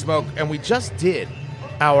 Drink, Smoke. And we just did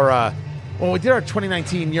our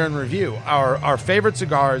 2019 year in review, our favorite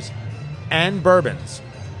cigars and bourbons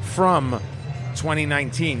from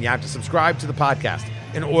 2019. You have to subscribe to the podcast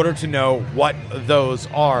in order to know what those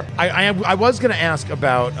are. I was going to ask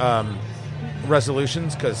about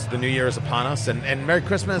resolutions because the new year is upon us, and Merry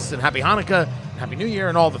Christmas and Happy Hanukkah, and Happy New Year,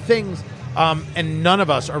 and all the things. And none of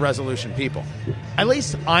us are resolution people. At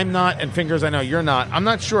least I'm not, and Fingers, I know you're not. I'm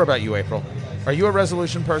not sure about you, April. Are you a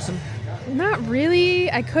resolution person? Not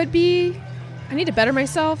really. I could be. I need to better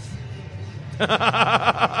myself. We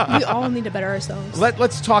all need to better ourselves.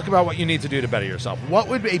 Let's talk about what you need to do to better yourself. What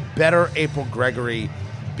would a better April Gregory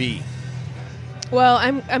be? Well,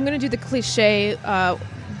 I'm going to do the cliche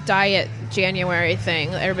diet January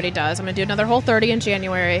thing that everybody does. I'm going to do another Whole 30 in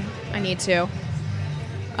January. I need to.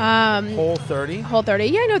 Whole 30? Whole 30.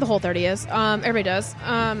 Yeah, I know what the Whole 30 is. Everybody does.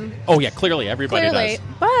 Oh, yeah, clearly everybody does.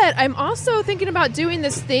 But I'm also thinking about doing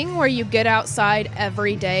this thing where you get outside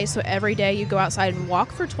every day. So every day you go outside and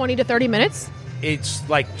walk for 20 to 30 minutes. It's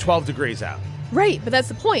like 12 degrees out. Right, but that's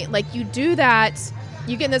the point. Like, you do that,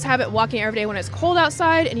 you get in this habit of walking every day when it's cold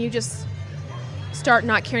outside, and you just start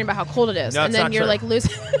not caring about how cold it is. No, and then you're like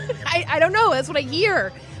losing. I don't know. That's what I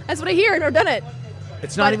hear. I've never done it.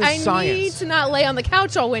 It's not even science. I need to not lay on the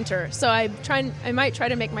couch all winter, so I might try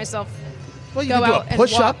to make myself go out do a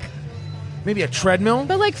push and walk. up, maybe a treadmill.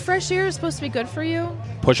 But like fresh air is supposed to be good for you.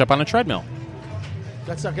 Push up on a treadmill.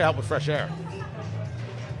 That's not gonna help with fresh air.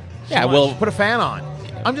 Yeah, well, put a fan on.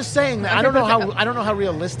 I'm just saying that I don't know how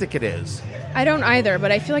realistic it is. I don't either,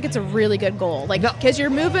 but I feel like it's a really good goal. Like, because you're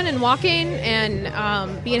moving and walking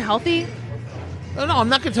and being healthy. No, I'm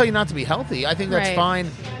not going to tell you not to be healthy. I think that's fine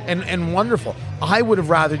and wonderful. I would have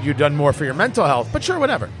rather you done more for your mental health, but sure,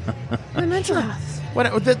 whatever. My mental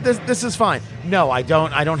health. This is fine. No, I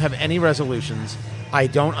don't have any resolutions. I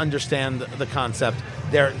don't understand the concept.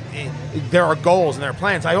 There are goals and there are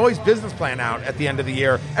plans. I always business plan out at the end of the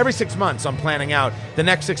year. Every 6 months, I'm planning out the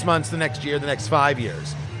next 6 months, the next year, the next 5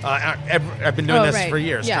 years. I've been doing this for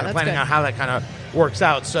years, kind of planning out how that kind of works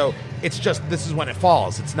out. So it's just, this is when it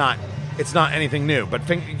falls. It's not anything new. But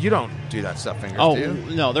you don't do that stuff, Fingers, do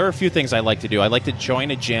you? No, there are a few things I like to do. I like to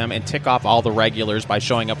join a gym and tick off all the regulars by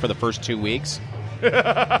showing up for the first 2 weeks.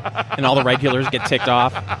 And all the regulars get ticked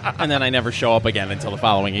off, and then I never show up again until the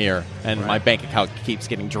following year, and my bank account keeps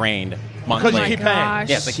getting drained monthly. Because you keep paying.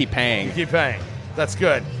 Yes, I keep paying. You keep paying. That's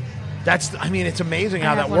good. It's amazing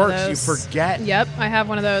how that works. You forget. Yep, I have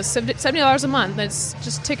one of those. $70 a month. It's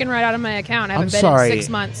just ticking right out of my account. I haven't been in 6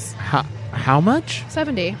 months. How much?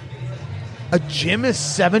 70. A gym is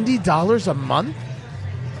 $70 a month?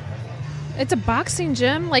 It's a boxing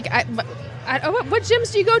gym. Like, what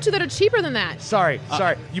gyms do you go to that are cheaper than that? Sorry.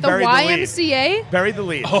 You the buried YMCA? the lead. Buried the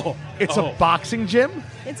lead. It's a boxing gym?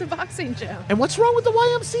 It's a boxing gym. And what's wrong with the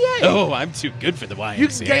YMCA? Oh, I'm too good for the YMCA. You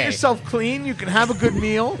can get yourself clean. You can have a good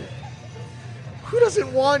meal. Who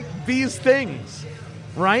doesn't want these things,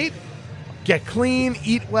 right? Get clean,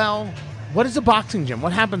 eat well. What is a boxing gym?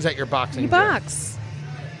 What happens at your boxing gym? You box.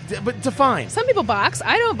 But define. Some people box.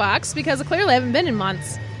 I don't box because clearly I haven't been in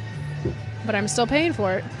months. But I'm still paying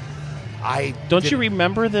for it. Don't you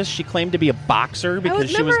remember this? She claimed to be a boxer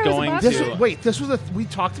because she was going to... we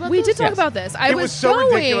talked about this? We this? did talk about this. It was so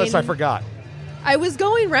ridiculous, I forgot. I was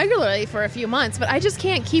going regularly for a few months, but I just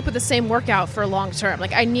can't keep with the same workout for long term.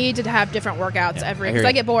 Like, I need to have different workouts I because hear I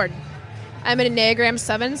you. get bored. I'm an Enneagram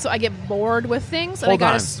 7, so I get bored with things, and Hold I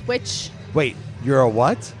gotta on. switch. Wait, you're a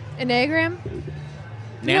what? Enneagram?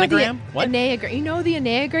 You know Nanogram? What? Enneagram. You know the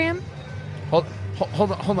Enneagram? Hold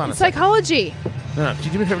on a It's second. psychology. No, could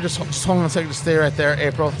you do me a favor? Just hold on a second. Just stay right there,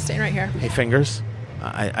 April. Staying right here. Hey, fingers.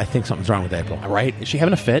 I think something's wrong with April. All right. Is she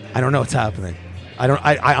having a fit? I don't know what's happening.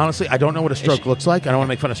 I honestly, I don't know what a stroke looks like. I don't want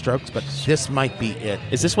to make fun of strokes, but this might be it.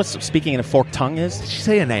 Is this what speaking in a forked tongue is? Did she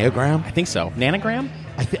say Enneagram? I think so. Nanogram?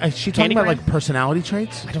 Is she talking about Candygram? like personality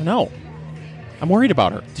traits? I don't know. I'm worried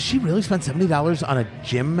about her. Did she really spend $70 on a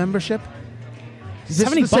gym membership? This is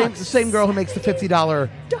 $70 the same girl who makes the $50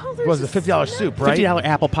 was the $50 soup, right? $50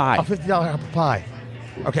 apple pie. A $50 apple pie.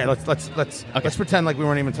 Okay, let's pretend like we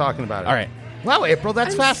weren't even talking about it. All right. Wow, April,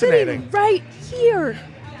 that's I'm fascinating. sitting right here.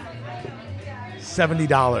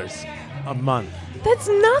 $70 a month. That's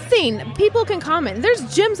nothing. People can comment. There's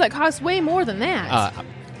gyms that cost way more than that.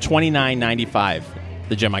 $29.95.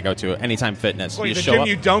 The gym I go to, Anytime Fitness. Wait, you the show gym up.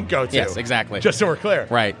 you don't go to. Yes, exactly. Just so we're clear.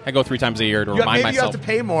 Right. I go 3 times a year to Maybe remind you myself. have to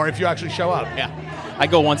pay more if you actually show up. Yeah. I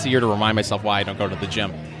go once a year to remind myself why I don't go to the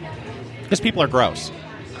gym. Because people are gross.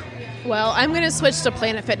 Well, I'm going to switch to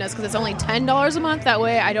Planet Fitness because it's only $10 a month. That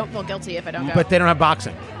way I don't feel guilty if I don't go. But they don't have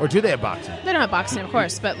boxing. Or do they have boxing? They don't have boxing, of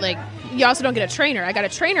course, but like you also don't get a trainer. I got a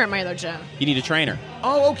trainer at my other gym. You need a trainer.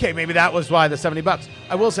 Oh, okay. Maybe that was why the $70.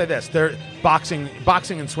 I will say this: they're boxing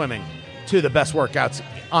and swimming, two of the best workouts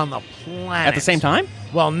on the planet. At the same time?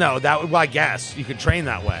 Well, no. Well, I guess you could train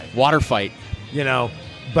that way. Water fight.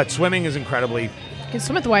 But swimming is incredibly You can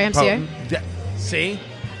swim at the YMCA. potent. See,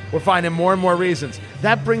 we're finding more and more reasons.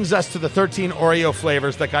 That brings us to the 13 Oreo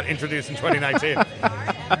flavors that got introduced in 2019.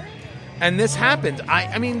 And this happened.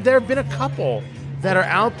 I mean, there have been a couple that are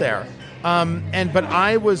out there. But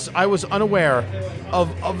I was unaware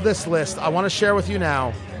of this list. I want to share with you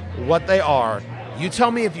now what they are. You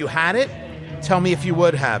tell me if you had it. Tell me if you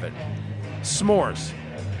would have it. S'mores,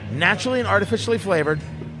 naturally and artificially flavored,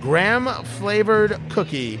 graham-flavored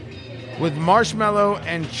cookie with marshmallow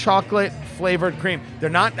and chocolate flavored cream. They're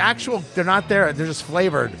not there. They're just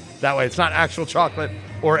flavored that way. It's not actual chocolate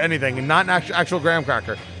or anything, and not an actual graham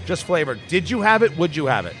cracker, just flavored. Did you have it? Would you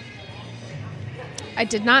have it? I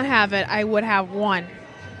did not have it. I would have one.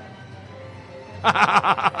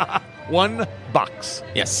 $1.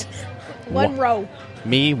 Yes. One row.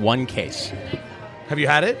 Me, 1 case. Have you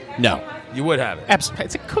had it? No. You would have it.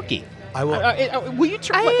 It's a cookie. I will. Will you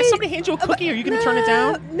turn? If somebody hands you a cookie, are you going to turn it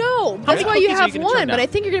down? No. How That's many why you cookies are have you gonna turn one. But down? I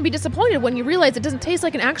think you're going to be disappointed when you realize it doesn't taste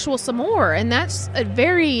like an actual s'more. And that's a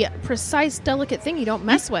very precise, delicate thing you don't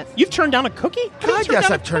mess with. You've turned down a cookie? How do you I turn guess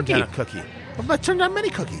down I've turned down a cookie. I've turned down many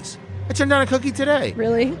cookies. I turned down a cookie today.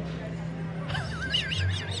 Really?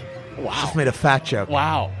 Wow. Just made a fat joke.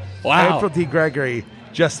 Wow. Wow. April D. Gregory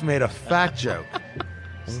just made a fat joke.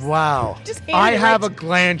 Wow. Just handed I it have right a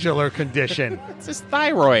glandular condition. It's his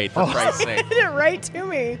thyroid, for Oh. Christ's sake. Did it right to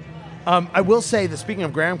me. I will say that speaking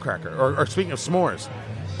of graham cracker, or speaking of s'mores,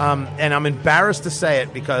 and I'm embarrassed to say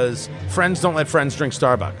it because friends don't let friends drink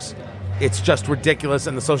Starbucks. It's just ridiculous,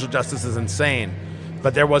 and the social justice is insane.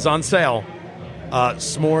 But there was on sale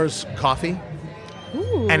s'mores coffee,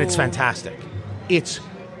 Ooh. and it's fantastic. It's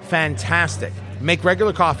fantastic. Make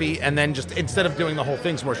regular coffee, and then just instead of doing the whole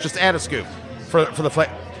thing s'mores, just add a scoop for the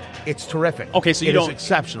flavor. It's terrific. Okay, so you It is don't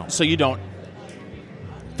exceptional. So you don't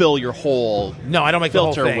fill your whole No, I don't make the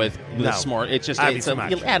whole filter thing. with the No. s'more. It's just That'd be too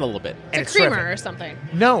much. you add a little bit. And It's a creamer terrific. or something.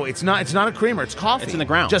 No, it's not. It's not a creamer. It's coffee. It's in the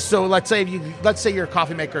ground. Just so let's say your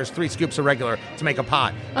coffee maker is 3 scoops of regular to make a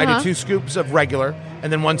pot. I do Uh-huh. 2 scoops of regular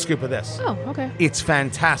and then 1 scoop of this. Oh, okay. It's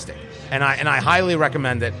fantastic, and I highly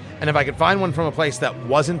recommend it. And if I could find one from a place that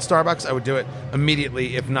wasn't Starbucks, I would do it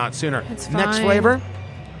immediately, if not sooner. That's Next fine. flavor,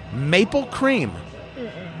 maple cream,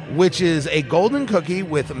 which is a golden cookie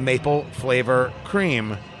with maple flavor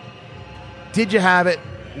cream. Did you have it?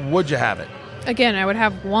 Would you have it? Again, I would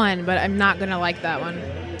have one, but I'm not going to like that one.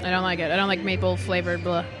 I don't like it. I don't like maple flavored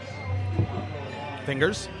blah.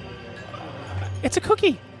 Fingers? It's a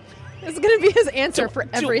cookie. It's going to be his answer for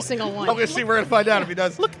every do- single one. We're gonna find out if he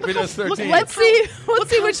does. Look if he does how- look, 13. Let's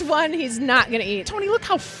see which one he's not going to eat. Tony, look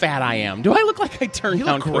how fat I am. Do I look like I turned You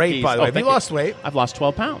down look great, cookies? by the way. Have thank you lost weight? I've lost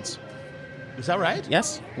 12 pounds. Is that right?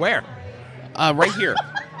 Yes. Where? Right here.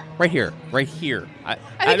 Right here. Right here. I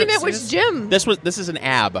think you don't meant see which this? gym. This is an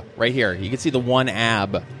ab right here. You can see the one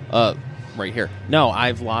ab right here. No,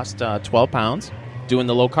 I've lost 12 pounds doing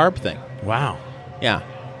the low carb thing. Wow. Yeah.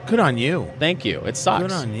 Good on you. Thank you. It sucks.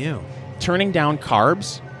 Good on you. Turning down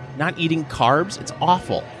carbs, not eating carbs, it's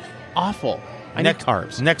awful. Awful. I need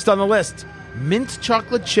carbs. Next on the list, mint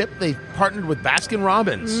chocolate chip. They partnered with Baskin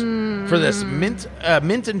Robbins for this mint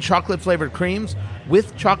and chocolate flavored creams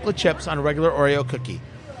with chocolate chips on a regular Oreo cookie.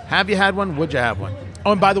 Have you had one? Would you have one?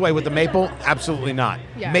 Oh, and by the way, with the maple, absolutely not.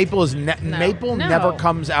 Yeah. Maple is No. never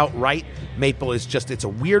comes out right. Maple is just, it's a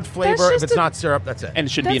weird flavor. If just it's a- not syrup, that's it. And it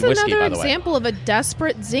should That's be in whiskey, another by the way. example of a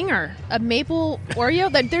desperate zinger. A maple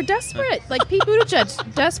Oreo. They're desperate. Like Pete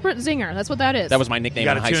Buttigieg, desperate zinger. That's what that is. That was my You nickname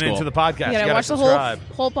got in to high tune school. into the podcast. You You gotta got to watch the subscribe.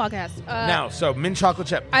 whole podcast. Now, so mint chocolate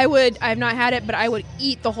chip. I've not had it, but I would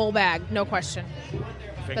eat the whole bag, no question.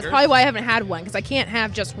 That's Fingers? probably why I haven't had one, because I can't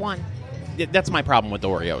have just one. That's my problem with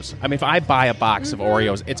Oreos. I mean, if I buy a box of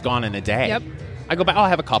Oreos, it's gone in a day. Yep. I go back, I'll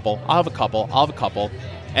have a couple,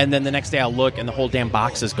 and then the next day I'll look and the whole damn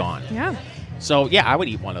box is gone. Yeah. So, yeah, I would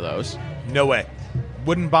eat one of those. No way.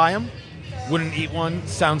 Wouldn't buy them. Wouldn't eat one.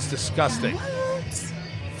 Sounds disgusting.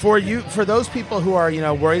 For those people who are,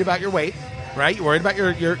 worried about your weight, right? You're worried about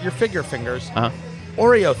your figure fingers. Uh-huh.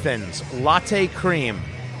 Oreo Thins, latte cream,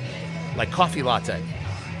 like coffee latte.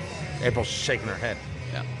 April's shaking her head.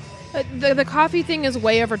 The coffee thing is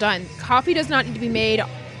way overdone. Coffee does not need to be made.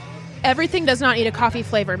 Everything does not need a coffee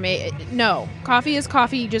flavor made. No. Coffee is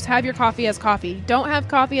coffee. You just have your coffee as coffee. Don't have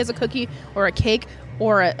coffee as a cookie or a cake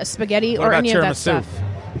or a spaghetti What or about any of that tiramisu? stuff.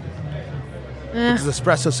 Because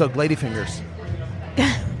espresso soaked ladyfingers.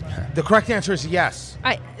 The correct answer is yes.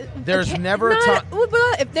 There's never a time.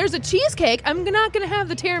 If there's a cheesecake, I'm not going to have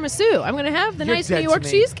the tiramisu. I'm going to have the You're nice dead New to York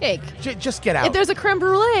me. cheesecake. Just get out. If there's a creme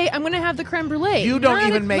brulee, I'm going to have the creme brulee. You don't not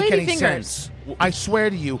even a make any ladyfingers. sense. I swear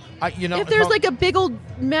to you. If there's like a big old,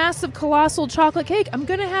 massive, colossal chocolate cake, I'm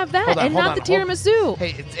going to have that Hold on, and hold not on, the tiramisu.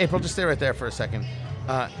 Hey, April, just stay right there for a second.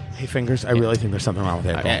 Hey, fingers, I really think there's something wrong with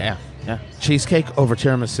April. Yeah. Cheesecake over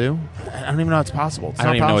tiramisu? I don't even know it's possible. It's I not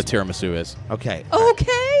don't even know what possible. tiramisu is. Okay.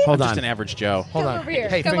 Okay. Hold I'm on. just an average Joe. Hold Come on. over here.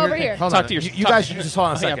 Hey, Come finger- over here. Hold Talk on. to your- You guys just hold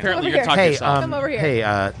on a Oh, yeah, second. apparently Over you're here. talking to Hey, yourself. Come over here.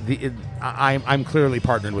 Hey, I'm clearly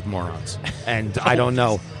partnered with morons, and I don't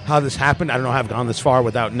know how this happened. I don't know how I've gone this far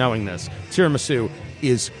without knowing this. Tiramisu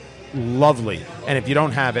is lovely, and if you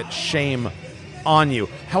don't have it, shame on you.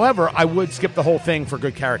 However, I would skip the whole thing for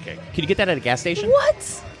good carrot cake. Can you get that at a gas station?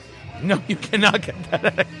 What? No, you cannot get that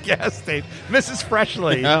at a gas station. Mrs.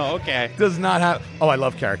 Freshly Oh, okay. does not have. Oh, I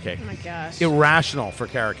love carrot cake. Oh my gosh. Irrational for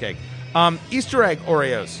carrot cake. Easter egg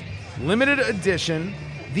Oreos, limited edition.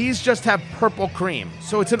 These just have purple cream,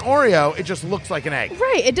 so it's an Oreo. It just looks like an egg.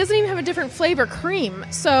 Right. It doesn't even have a different flavor cream.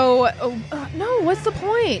 So, no, what's the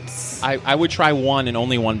point? I would try one and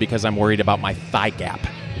only one because I'm worried about my thigh gap.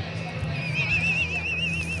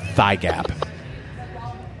 Thigh gap.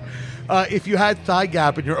 If you had thigh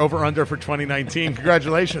gap and you're over under for 2019,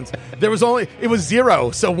 congratulations. It was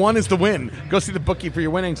 0, so 1 is the win. Go see the bookie for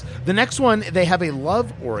your winnings. The next one, they have a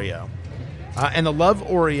Love Oreo. And the Love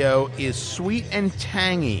Oreo is sweet and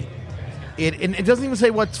tangy. It doesn't even say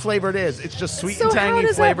what flavor it is. It's just sweet So and how tangy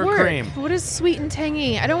does flavored that work? cream. What is sweet and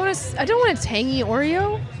tangy? I don't want a tangy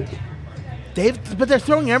Oreo. But they're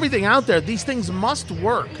throwing everything out there. These things must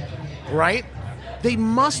work, right? They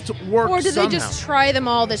must work Or did somehow. they just try them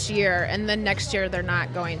all this year and then next year they're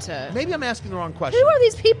not going to? Maybe I'm asking the wrong question. Who are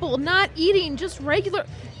these people not eating just regular?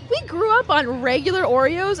 We grew up on regular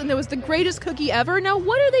Oreos and there was the greatest cookie ever. Now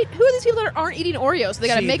what are they? Who are these people that aren't eating Oreos? So they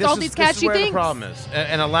got to See, make this all is- these this is catchy where things. The problem is,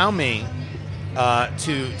 and allow me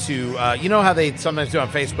to you know how they sometimes do on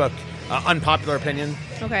Facebook, unpopular opinion,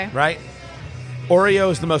 Okay. right?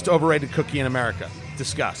 Oreo is the most overrated cookie in America.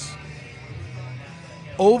 Discuss.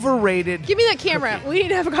 Overrated. Give me that camera. We need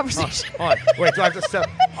to have a conversation. Hold on. Wait, do I have to step?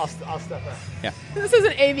 I'll step back. Yeah. This is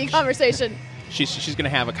an AV conversation. She's going to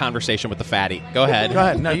have a conversation with the fatty. Go ahead. Go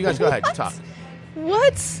ahead. No, you guys go ahead. You talk.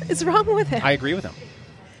 What is wrong with it? I agree with him.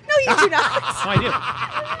 No, you do not. No, I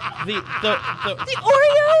do. The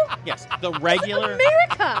Oreo? Yes, the regular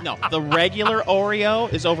America. No, the regular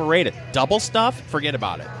Oreo is overrated. Double stuff, forget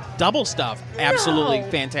about it. Double stuff, absolutely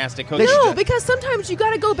No. fantastic cookie. No, because sometimes you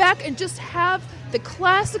got to go back and just have the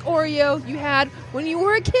classic Oreo you had when you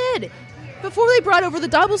were a kid. Before they brought over the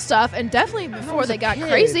double stuff, and definitely before they got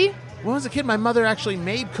crazy. When I was a kid, my mother actually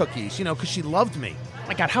made cookies, because she loved me. Oh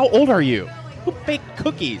my God, how old are you? Who baked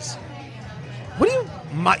cookies? What do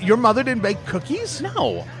you... your mother didn't bake cookies?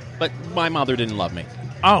 No, but my mother didn't love me.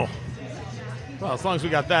 Oh. Well, as long as we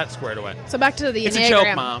got that squared away. So back to the It's a Enneagram.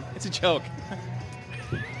 joke, Mom. It's a joke.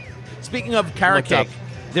 Speaking of carrot Looked up. cake,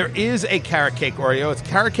 there is a carrot cake Oreo. It's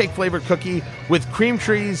carrot cake flavored cookie with cream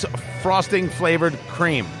trees frosting flavored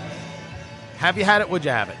cream. Have you had it? Would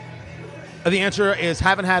you have it? The answer is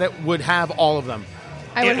haven't had it. Would have all of them.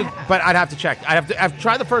 But I'd have to check. I'd have to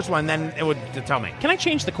try the first one, then it would tell me. Can I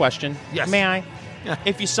change the question? Yes. May I? Yeah.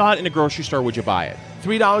 If you saw it in a grocery store, would you buy it?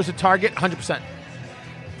 $3 at Target, 100%.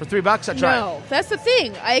 For $3, I'd try it. No, that's the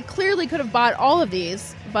thing. I clearly could have bought all of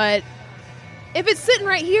these, but if it's sitting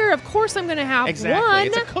right here, of course I'm going to have Exactly. one.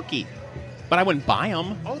 It's a cookie. But I wouldn't buy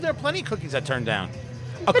them. Oh, there are plenty of cookies I turned down.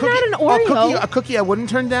 But not an Oreo. A cookie I wouldn't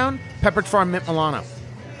turn down, Pepperidge Farm Mint Milano.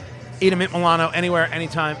 Eat a Mint Milano anywhere,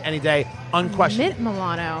 anytime, any day, unquestioned. Mint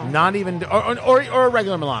Milano. Not even, or a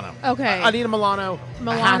regular Milano. Okay. I'd eat a Milano.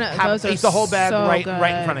 Milano, those are eat the whole bag so right good.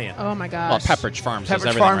 in front of you. Oh my gosh. Well, Pepperidge Farm says Pepperidge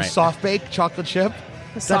everything Farm right. soft bake chocolate chip.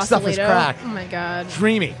 The That stuff is Sausalito. crack. Oh my god.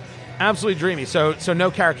 Dreamy, absolutely dreamy. So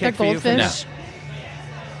no carrot cake That for you. From goldfish.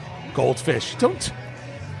 now. Goldfish. Don't.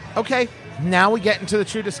 Okay, now we get into the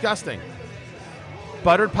true disgusting.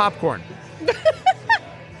 Buttered popcorn.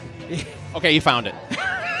 Okay, you found it.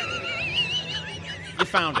 You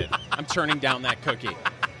found it. I'm turning down that cookie.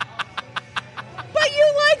 But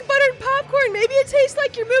you like buttered popcorn. Maybe it tastes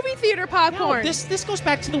like your movie theater popcorn. No, this goes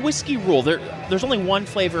back to the whiskey rule. There's only one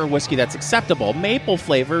flavor of whiskey that's acceptable. Maple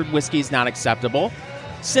flavored whiskey is not acceptable.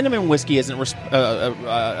 Cinnamon whiskey isn't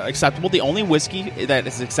acceptable. The only whiskey that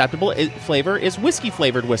is acceptable flavor is whiskey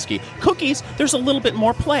flavored whiskey. Cookies, there's a little bit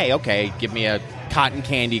more play. Okay, give me a cotton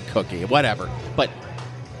candy cookie, whatever. But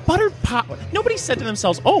buttered pop. Nobody said to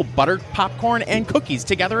themselves, "Oh, buttered popcorn and cookies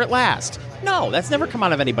together at last." No, that's never come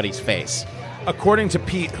out of anybody's face. According to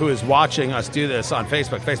Pete, who is watching us do this on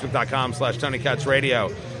Facebook,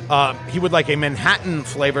 facebook.com/TonyKatzRadio, he would like a Manhattan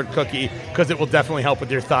flavored cookie because it will definitely help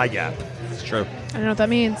with your thigh gap. It's true. I don't know what that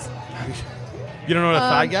means. You don't know what a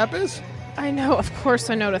thigh gap is? I know. Of course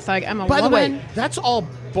I know what a thigh. I'm a By the woman. way, that's all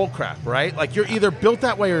bullcrap, right? Like you're either built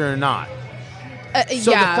that way or you're not.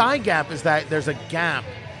 So yeah. the thigh gap is that there's a gap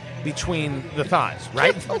between the thighs,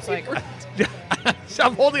 right? It's like, So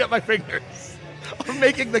I'm holding up my fingers. I'm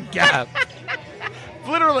making the gap.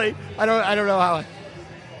 Literally, I don't know how.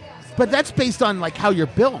 But that's based on like how you're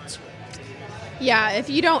built. yeah, if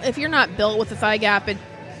you're not built with a thigh gap,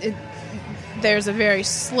 there's a very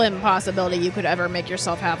slim possibility you could ever make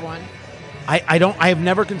yourself have one. I have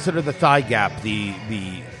never considered the thigh gap the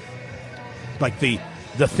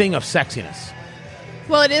thing of sexiness.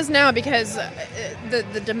 Well, it is now because the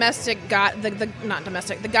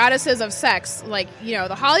goddesses of sex, like, you know,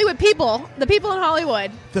 the Hollywood people, the people in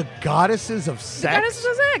Hollywood. The goddesses of sex. The goddesses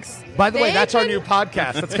of sex. By the way, They that's our can- new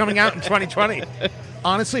podcast that's coming out in 2020.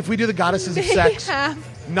 Honestly, if we do the goddesses of They sex, have,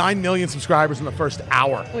 9 million subscribers in the first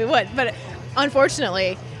hour. we would, but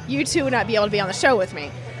unfortunately, you two would not be able to be on the show with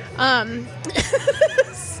me.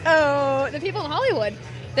 So the people in Hollywood,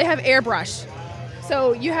 they have airbrush.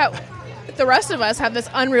 So you have. The rest of us have this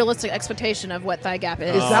unrealistic expectation of what thigh gap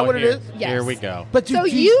is. Is that what it is? Yes. Here we go. But So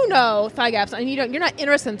you know thigh gaps, and you're not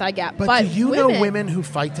interested in thigh gap. But do you know women who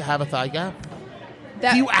fight to have a thigh gap?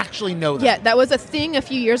 that, Do you actually know that? Yeah, that was a thing a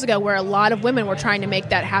few years ago where a lot of women were trying to make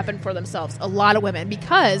that happen for themselves. A lot of women,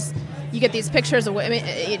 because you get these pictures of women,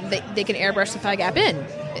 they can airbrush the thigh gap in.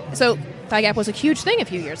 So thigh gap was a huge thing a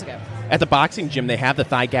few years ago. At the boxing gym, they have the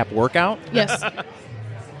thigh gap workout. Yes,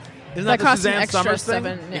 Isn't that that, cost the an Suzanne extra Summers thing?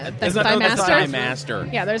 $7. Yeah, Isn't that's that Thigh the Master. Thigh Master.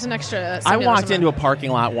 Yeah, there's an extra. I $7 walked a into a month.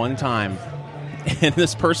 parking lot one time, and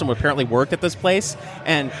this person apparently worked at this place,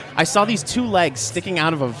 and I saw these two legs sticking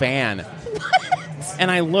out of a van. What? And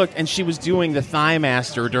I looked, and she was doing the Thigh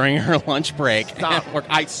Master during her lunch break. Stop.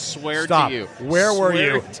 I swear Stop. to you. Where were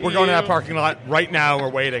Swear you? to We're going to that you. parking lot right now. We're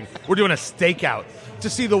waiting. We're doing a stakeout to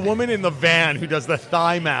see the woman in the van who does the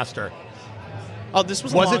Thigh Master. Oh, this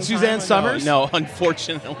was. Was a it long Suzanne time ago. Summers? No,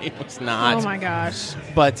 unfortunately, it was not. Oh my gosh!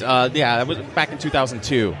 But yeah, that was back in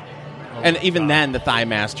 2002, and even then, the Thigh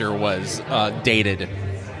Master was dated.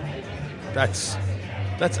 That's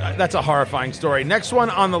a horrifying story. Next one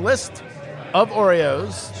on the list of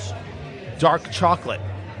Oreos, dark chocolate.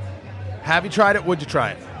 Have you tried it? Would you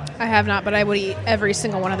try it? I have not, but I would eat every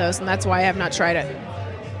single one of those, and that's why I have not tried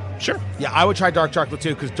it. Sure. Yeah, I would try dark chocolate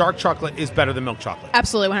too because dark chocolate is better than milk chocolate.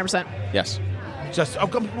 Absolutely, 100%. Yes. Just wow,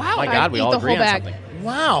 My God, we eat all the agree whole on bag. something.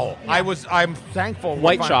 wow. I'm thankful.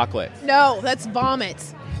 White We're fine. chocolate. No, that's vomit.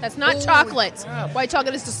 That's not Holy chocolate. crap. White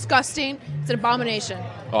chocolate is disgusting. It's an abomination.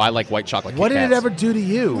 Oh, I like white chocolate. What Kit did it Kats. ever do to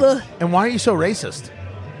you? Ugh. And why are you so racist?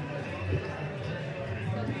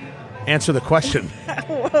 Answer the question.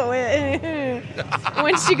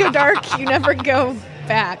 Once you go dark, you never go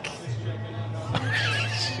back.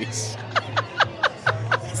 Jeez.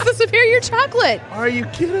 It's the superior chocolate. Are you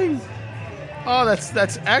kidding? Oh,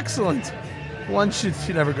 that's excellent. One should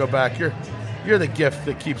never go back. You're the gift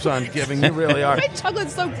that keeps on giving. You really are. White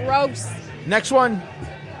chocolate's so gross. Next one,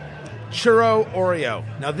 churro Oreo.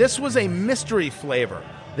 Now this was a mystery flavor.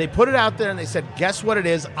 They put it out there and they said, "Guess what it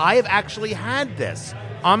is?" I have actually had this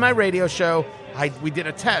on my radio show. We did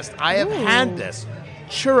a test. I have had this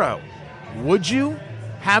churro. Would you?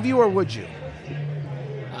 Have you or would you?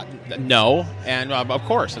 No, and of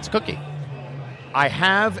course, it's cookie. I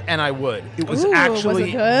have, and I would. It was Ooh, actually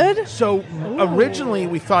was it good? So originally,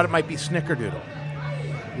 we thought it might be Snickerdoodle,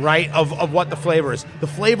 right? Of what the flavor is. The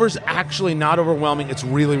flavor's actually not overwhelming. It's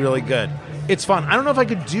really, really good. It's fun. I don't know if I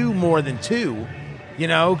could do more than 2,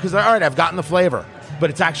 because all right, I've gotten the flavor, but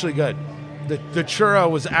it's actually good. The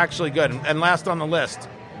churro was actually good. And last on the list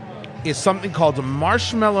is something called the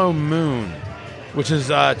Marshmallow Moon, which is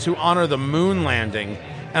to honor the moon landing,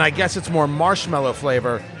 and I guess it's more marshmallow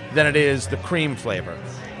flavor than it is the cream flavor.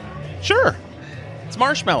 Sure, it's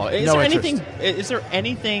marshmallow. Is No there interest. Is there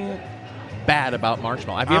anything bad about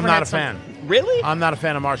marshmallow? Have you I'm ever not had a fan. Really? I'm not a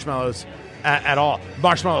fan of marshmallows at all.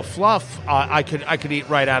 Marshmallow fluff, I could eat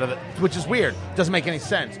right out of it, which is weird. Doesn't make any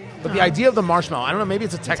sense. But the idea of the marshmallow, I don't know, maybe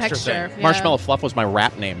it's a texture thing. Yeah. Marshmallow Fluff was my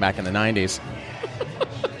rap name back in the 90s.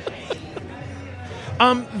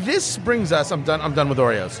 This brings us. I'm done with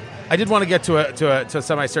Oreos. I did want to get to a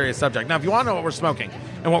semi-serious subject. Now, if you want to know what we're smoking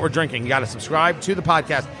and what we're drinking, you got to subscribe to the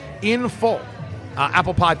podcast in full.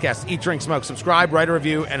 Apple Podcasts, Eat, Drink, Smoke. Subscribe, write a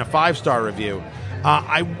review, and a 5-star review.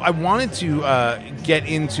 I wanted to get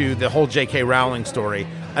into the whole J.K. Rowling story.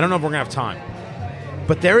 I don't know if we're going to have time.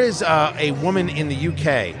 But there is a woman in the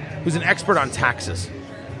UK who's an expert on taxes.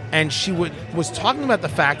 And she was talking about the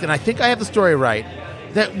fact, and I think I have the story right,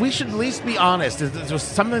 that we should at least be honest. There was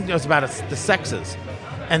something that was about the sexes,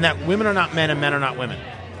 and that women are not men and men are not women.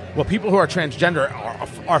 Well, people who are transgender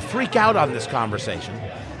are freak out on this conversation,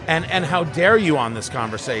 and how dare you on this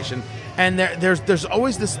conversation? And there's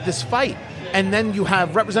always this fight. And then you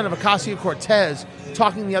have Representative Ocasio-Cortez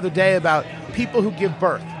talking the other day about people who give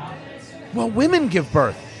birth. Well, women give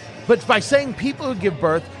birth. But by saying people who give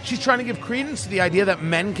birth, she's trying to give credence to the idea that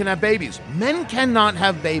men can have babies. Men cannot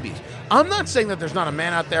have babies. I'm not saying that there's not a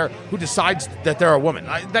man out there who decides that they're a woman.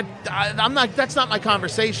 That's not my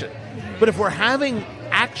conversation. But if we're having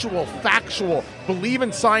actual, factual, believe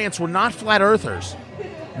in science, we're not flat earthers.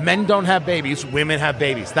 Men don't have babies, women have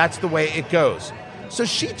babies. That's the way it goes. So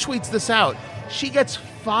she tweets this out. She gets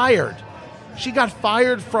fired. She got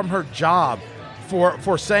fired from her job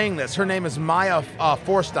for saying this. Her name is Maya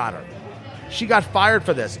Forstater. She got fired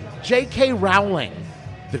for this. J.K. Rowling,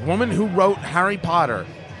 the woman who wrote Harry Potter,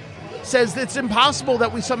 says it's impossible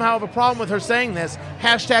that we somehow have a problem with her saying this.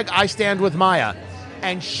 Hashtag I stand with Maya.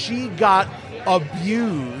 And she got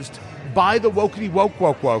abused by the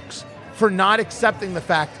wokey-wokes for not accepting the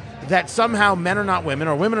fact that somehow men are not women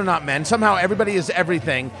or women are not men. Somehow everybody is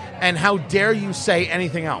everything. And how dare you say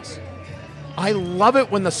anything else? I love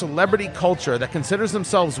it when the celebrity culture that considers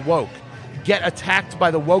themselves woke get attacked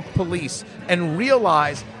by the woke police and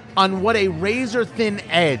realize on what a razor-thin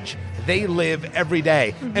edge they live every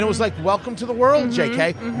day. Mm-hmm. And it was like, welcome to the world,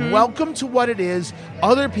 JK. Mm-hmm. Welcome to what it is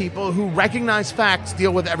other people who recognize facts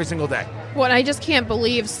deal with every single day. Well, I just can't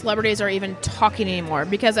believe celebrities are even talking anymore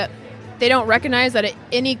because they don't recognize that at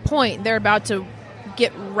any point they're about to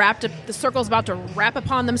get wrapped up, the circle's about to wrap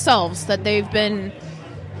upon themselves, that they've been...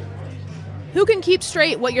 Who can keep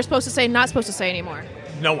straight what you're supposed to say and not supposed to say anymore?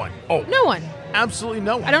 No one. Oh, no one. Absolutely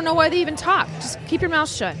no one. I don't know why they even talk. Just keep your mouth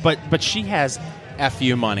shut. But she has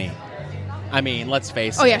FU money. I mean, let's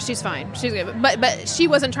face it. Oh yeah, she's fine. She's good. But she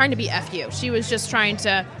wasn't trying to be FU. She was just trying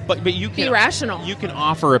to but you can be rational. You can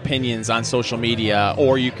offer opinions on social media,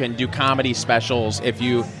 or you can do comedy specials if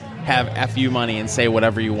you have FU money and say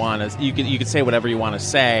whatever you want. You can say whatever you want to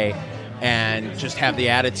say. And just have the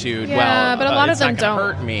attitude, yeah, but a lot of them don't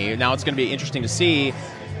hurt me. Now it's going to be interesting to see.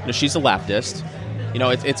 She's a leftist.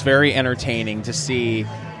 It's very entertaining to see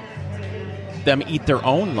them eat their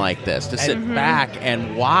own like this. To sit back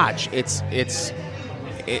and watch. It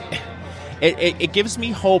gives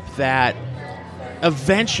me hope that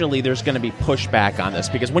eventually there's going to be pushback on this,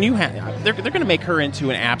 because when you have, they're going to make her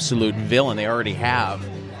into an absolute villain. They already have,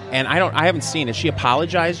 and I haven't seen. Has she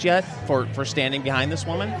apologized yet for standing behind this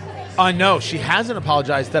woman? No, she hasn't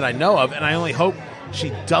apologized that I know of, and I only hope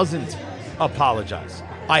she doesn't apologize.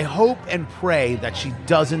 I hope and pray that she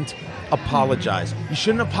doesn't apologize. You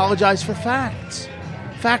shouldn't apologize for facts.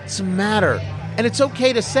 Facts matter. And it's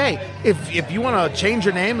okay to say, if you want to change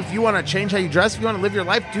your name, if you want to change how you dress, if you want to live your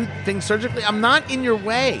life, do things surgically, I'm not in your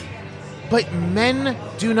way. But men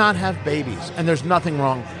do not have babies, and there's nothing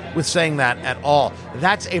wrong with saying that at all.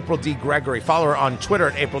 That's April D. Gregory. Follow her on Twitter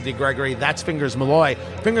at April D. Gregory. That's Fingers Malloy.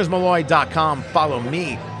 FingersMalloy.com. Follow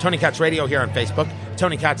me, Tony Katz Radio, here on Facebook,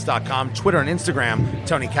 TonyKatz.com, Twitter and Instagram,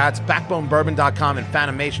 Tony Katz, BackboneBourbon.com, and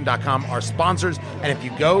Fanimation.com are sponsors. And if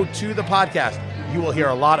you go to the podcast, you will hear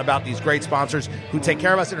a lot about these great sponsors who take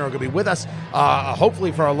care of us and are going to be with us,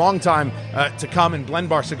 hopefully for a long time to come in Blend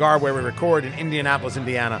Bar Cigar, where we record in Indianapolis,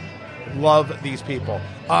 Indiana. Love these people.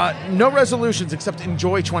 No resolutions except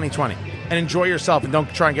enjoy 2020 and enjoy yourself, and don't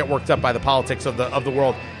try and get worked up by the politics of the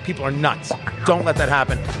world. People are nuts. Don't let that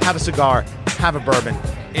happen. Have a cigar. Have a bourbon.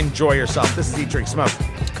 Enjoy yourself. This is Eat, Drink, Smoke.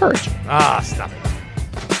 Courage. Stop it.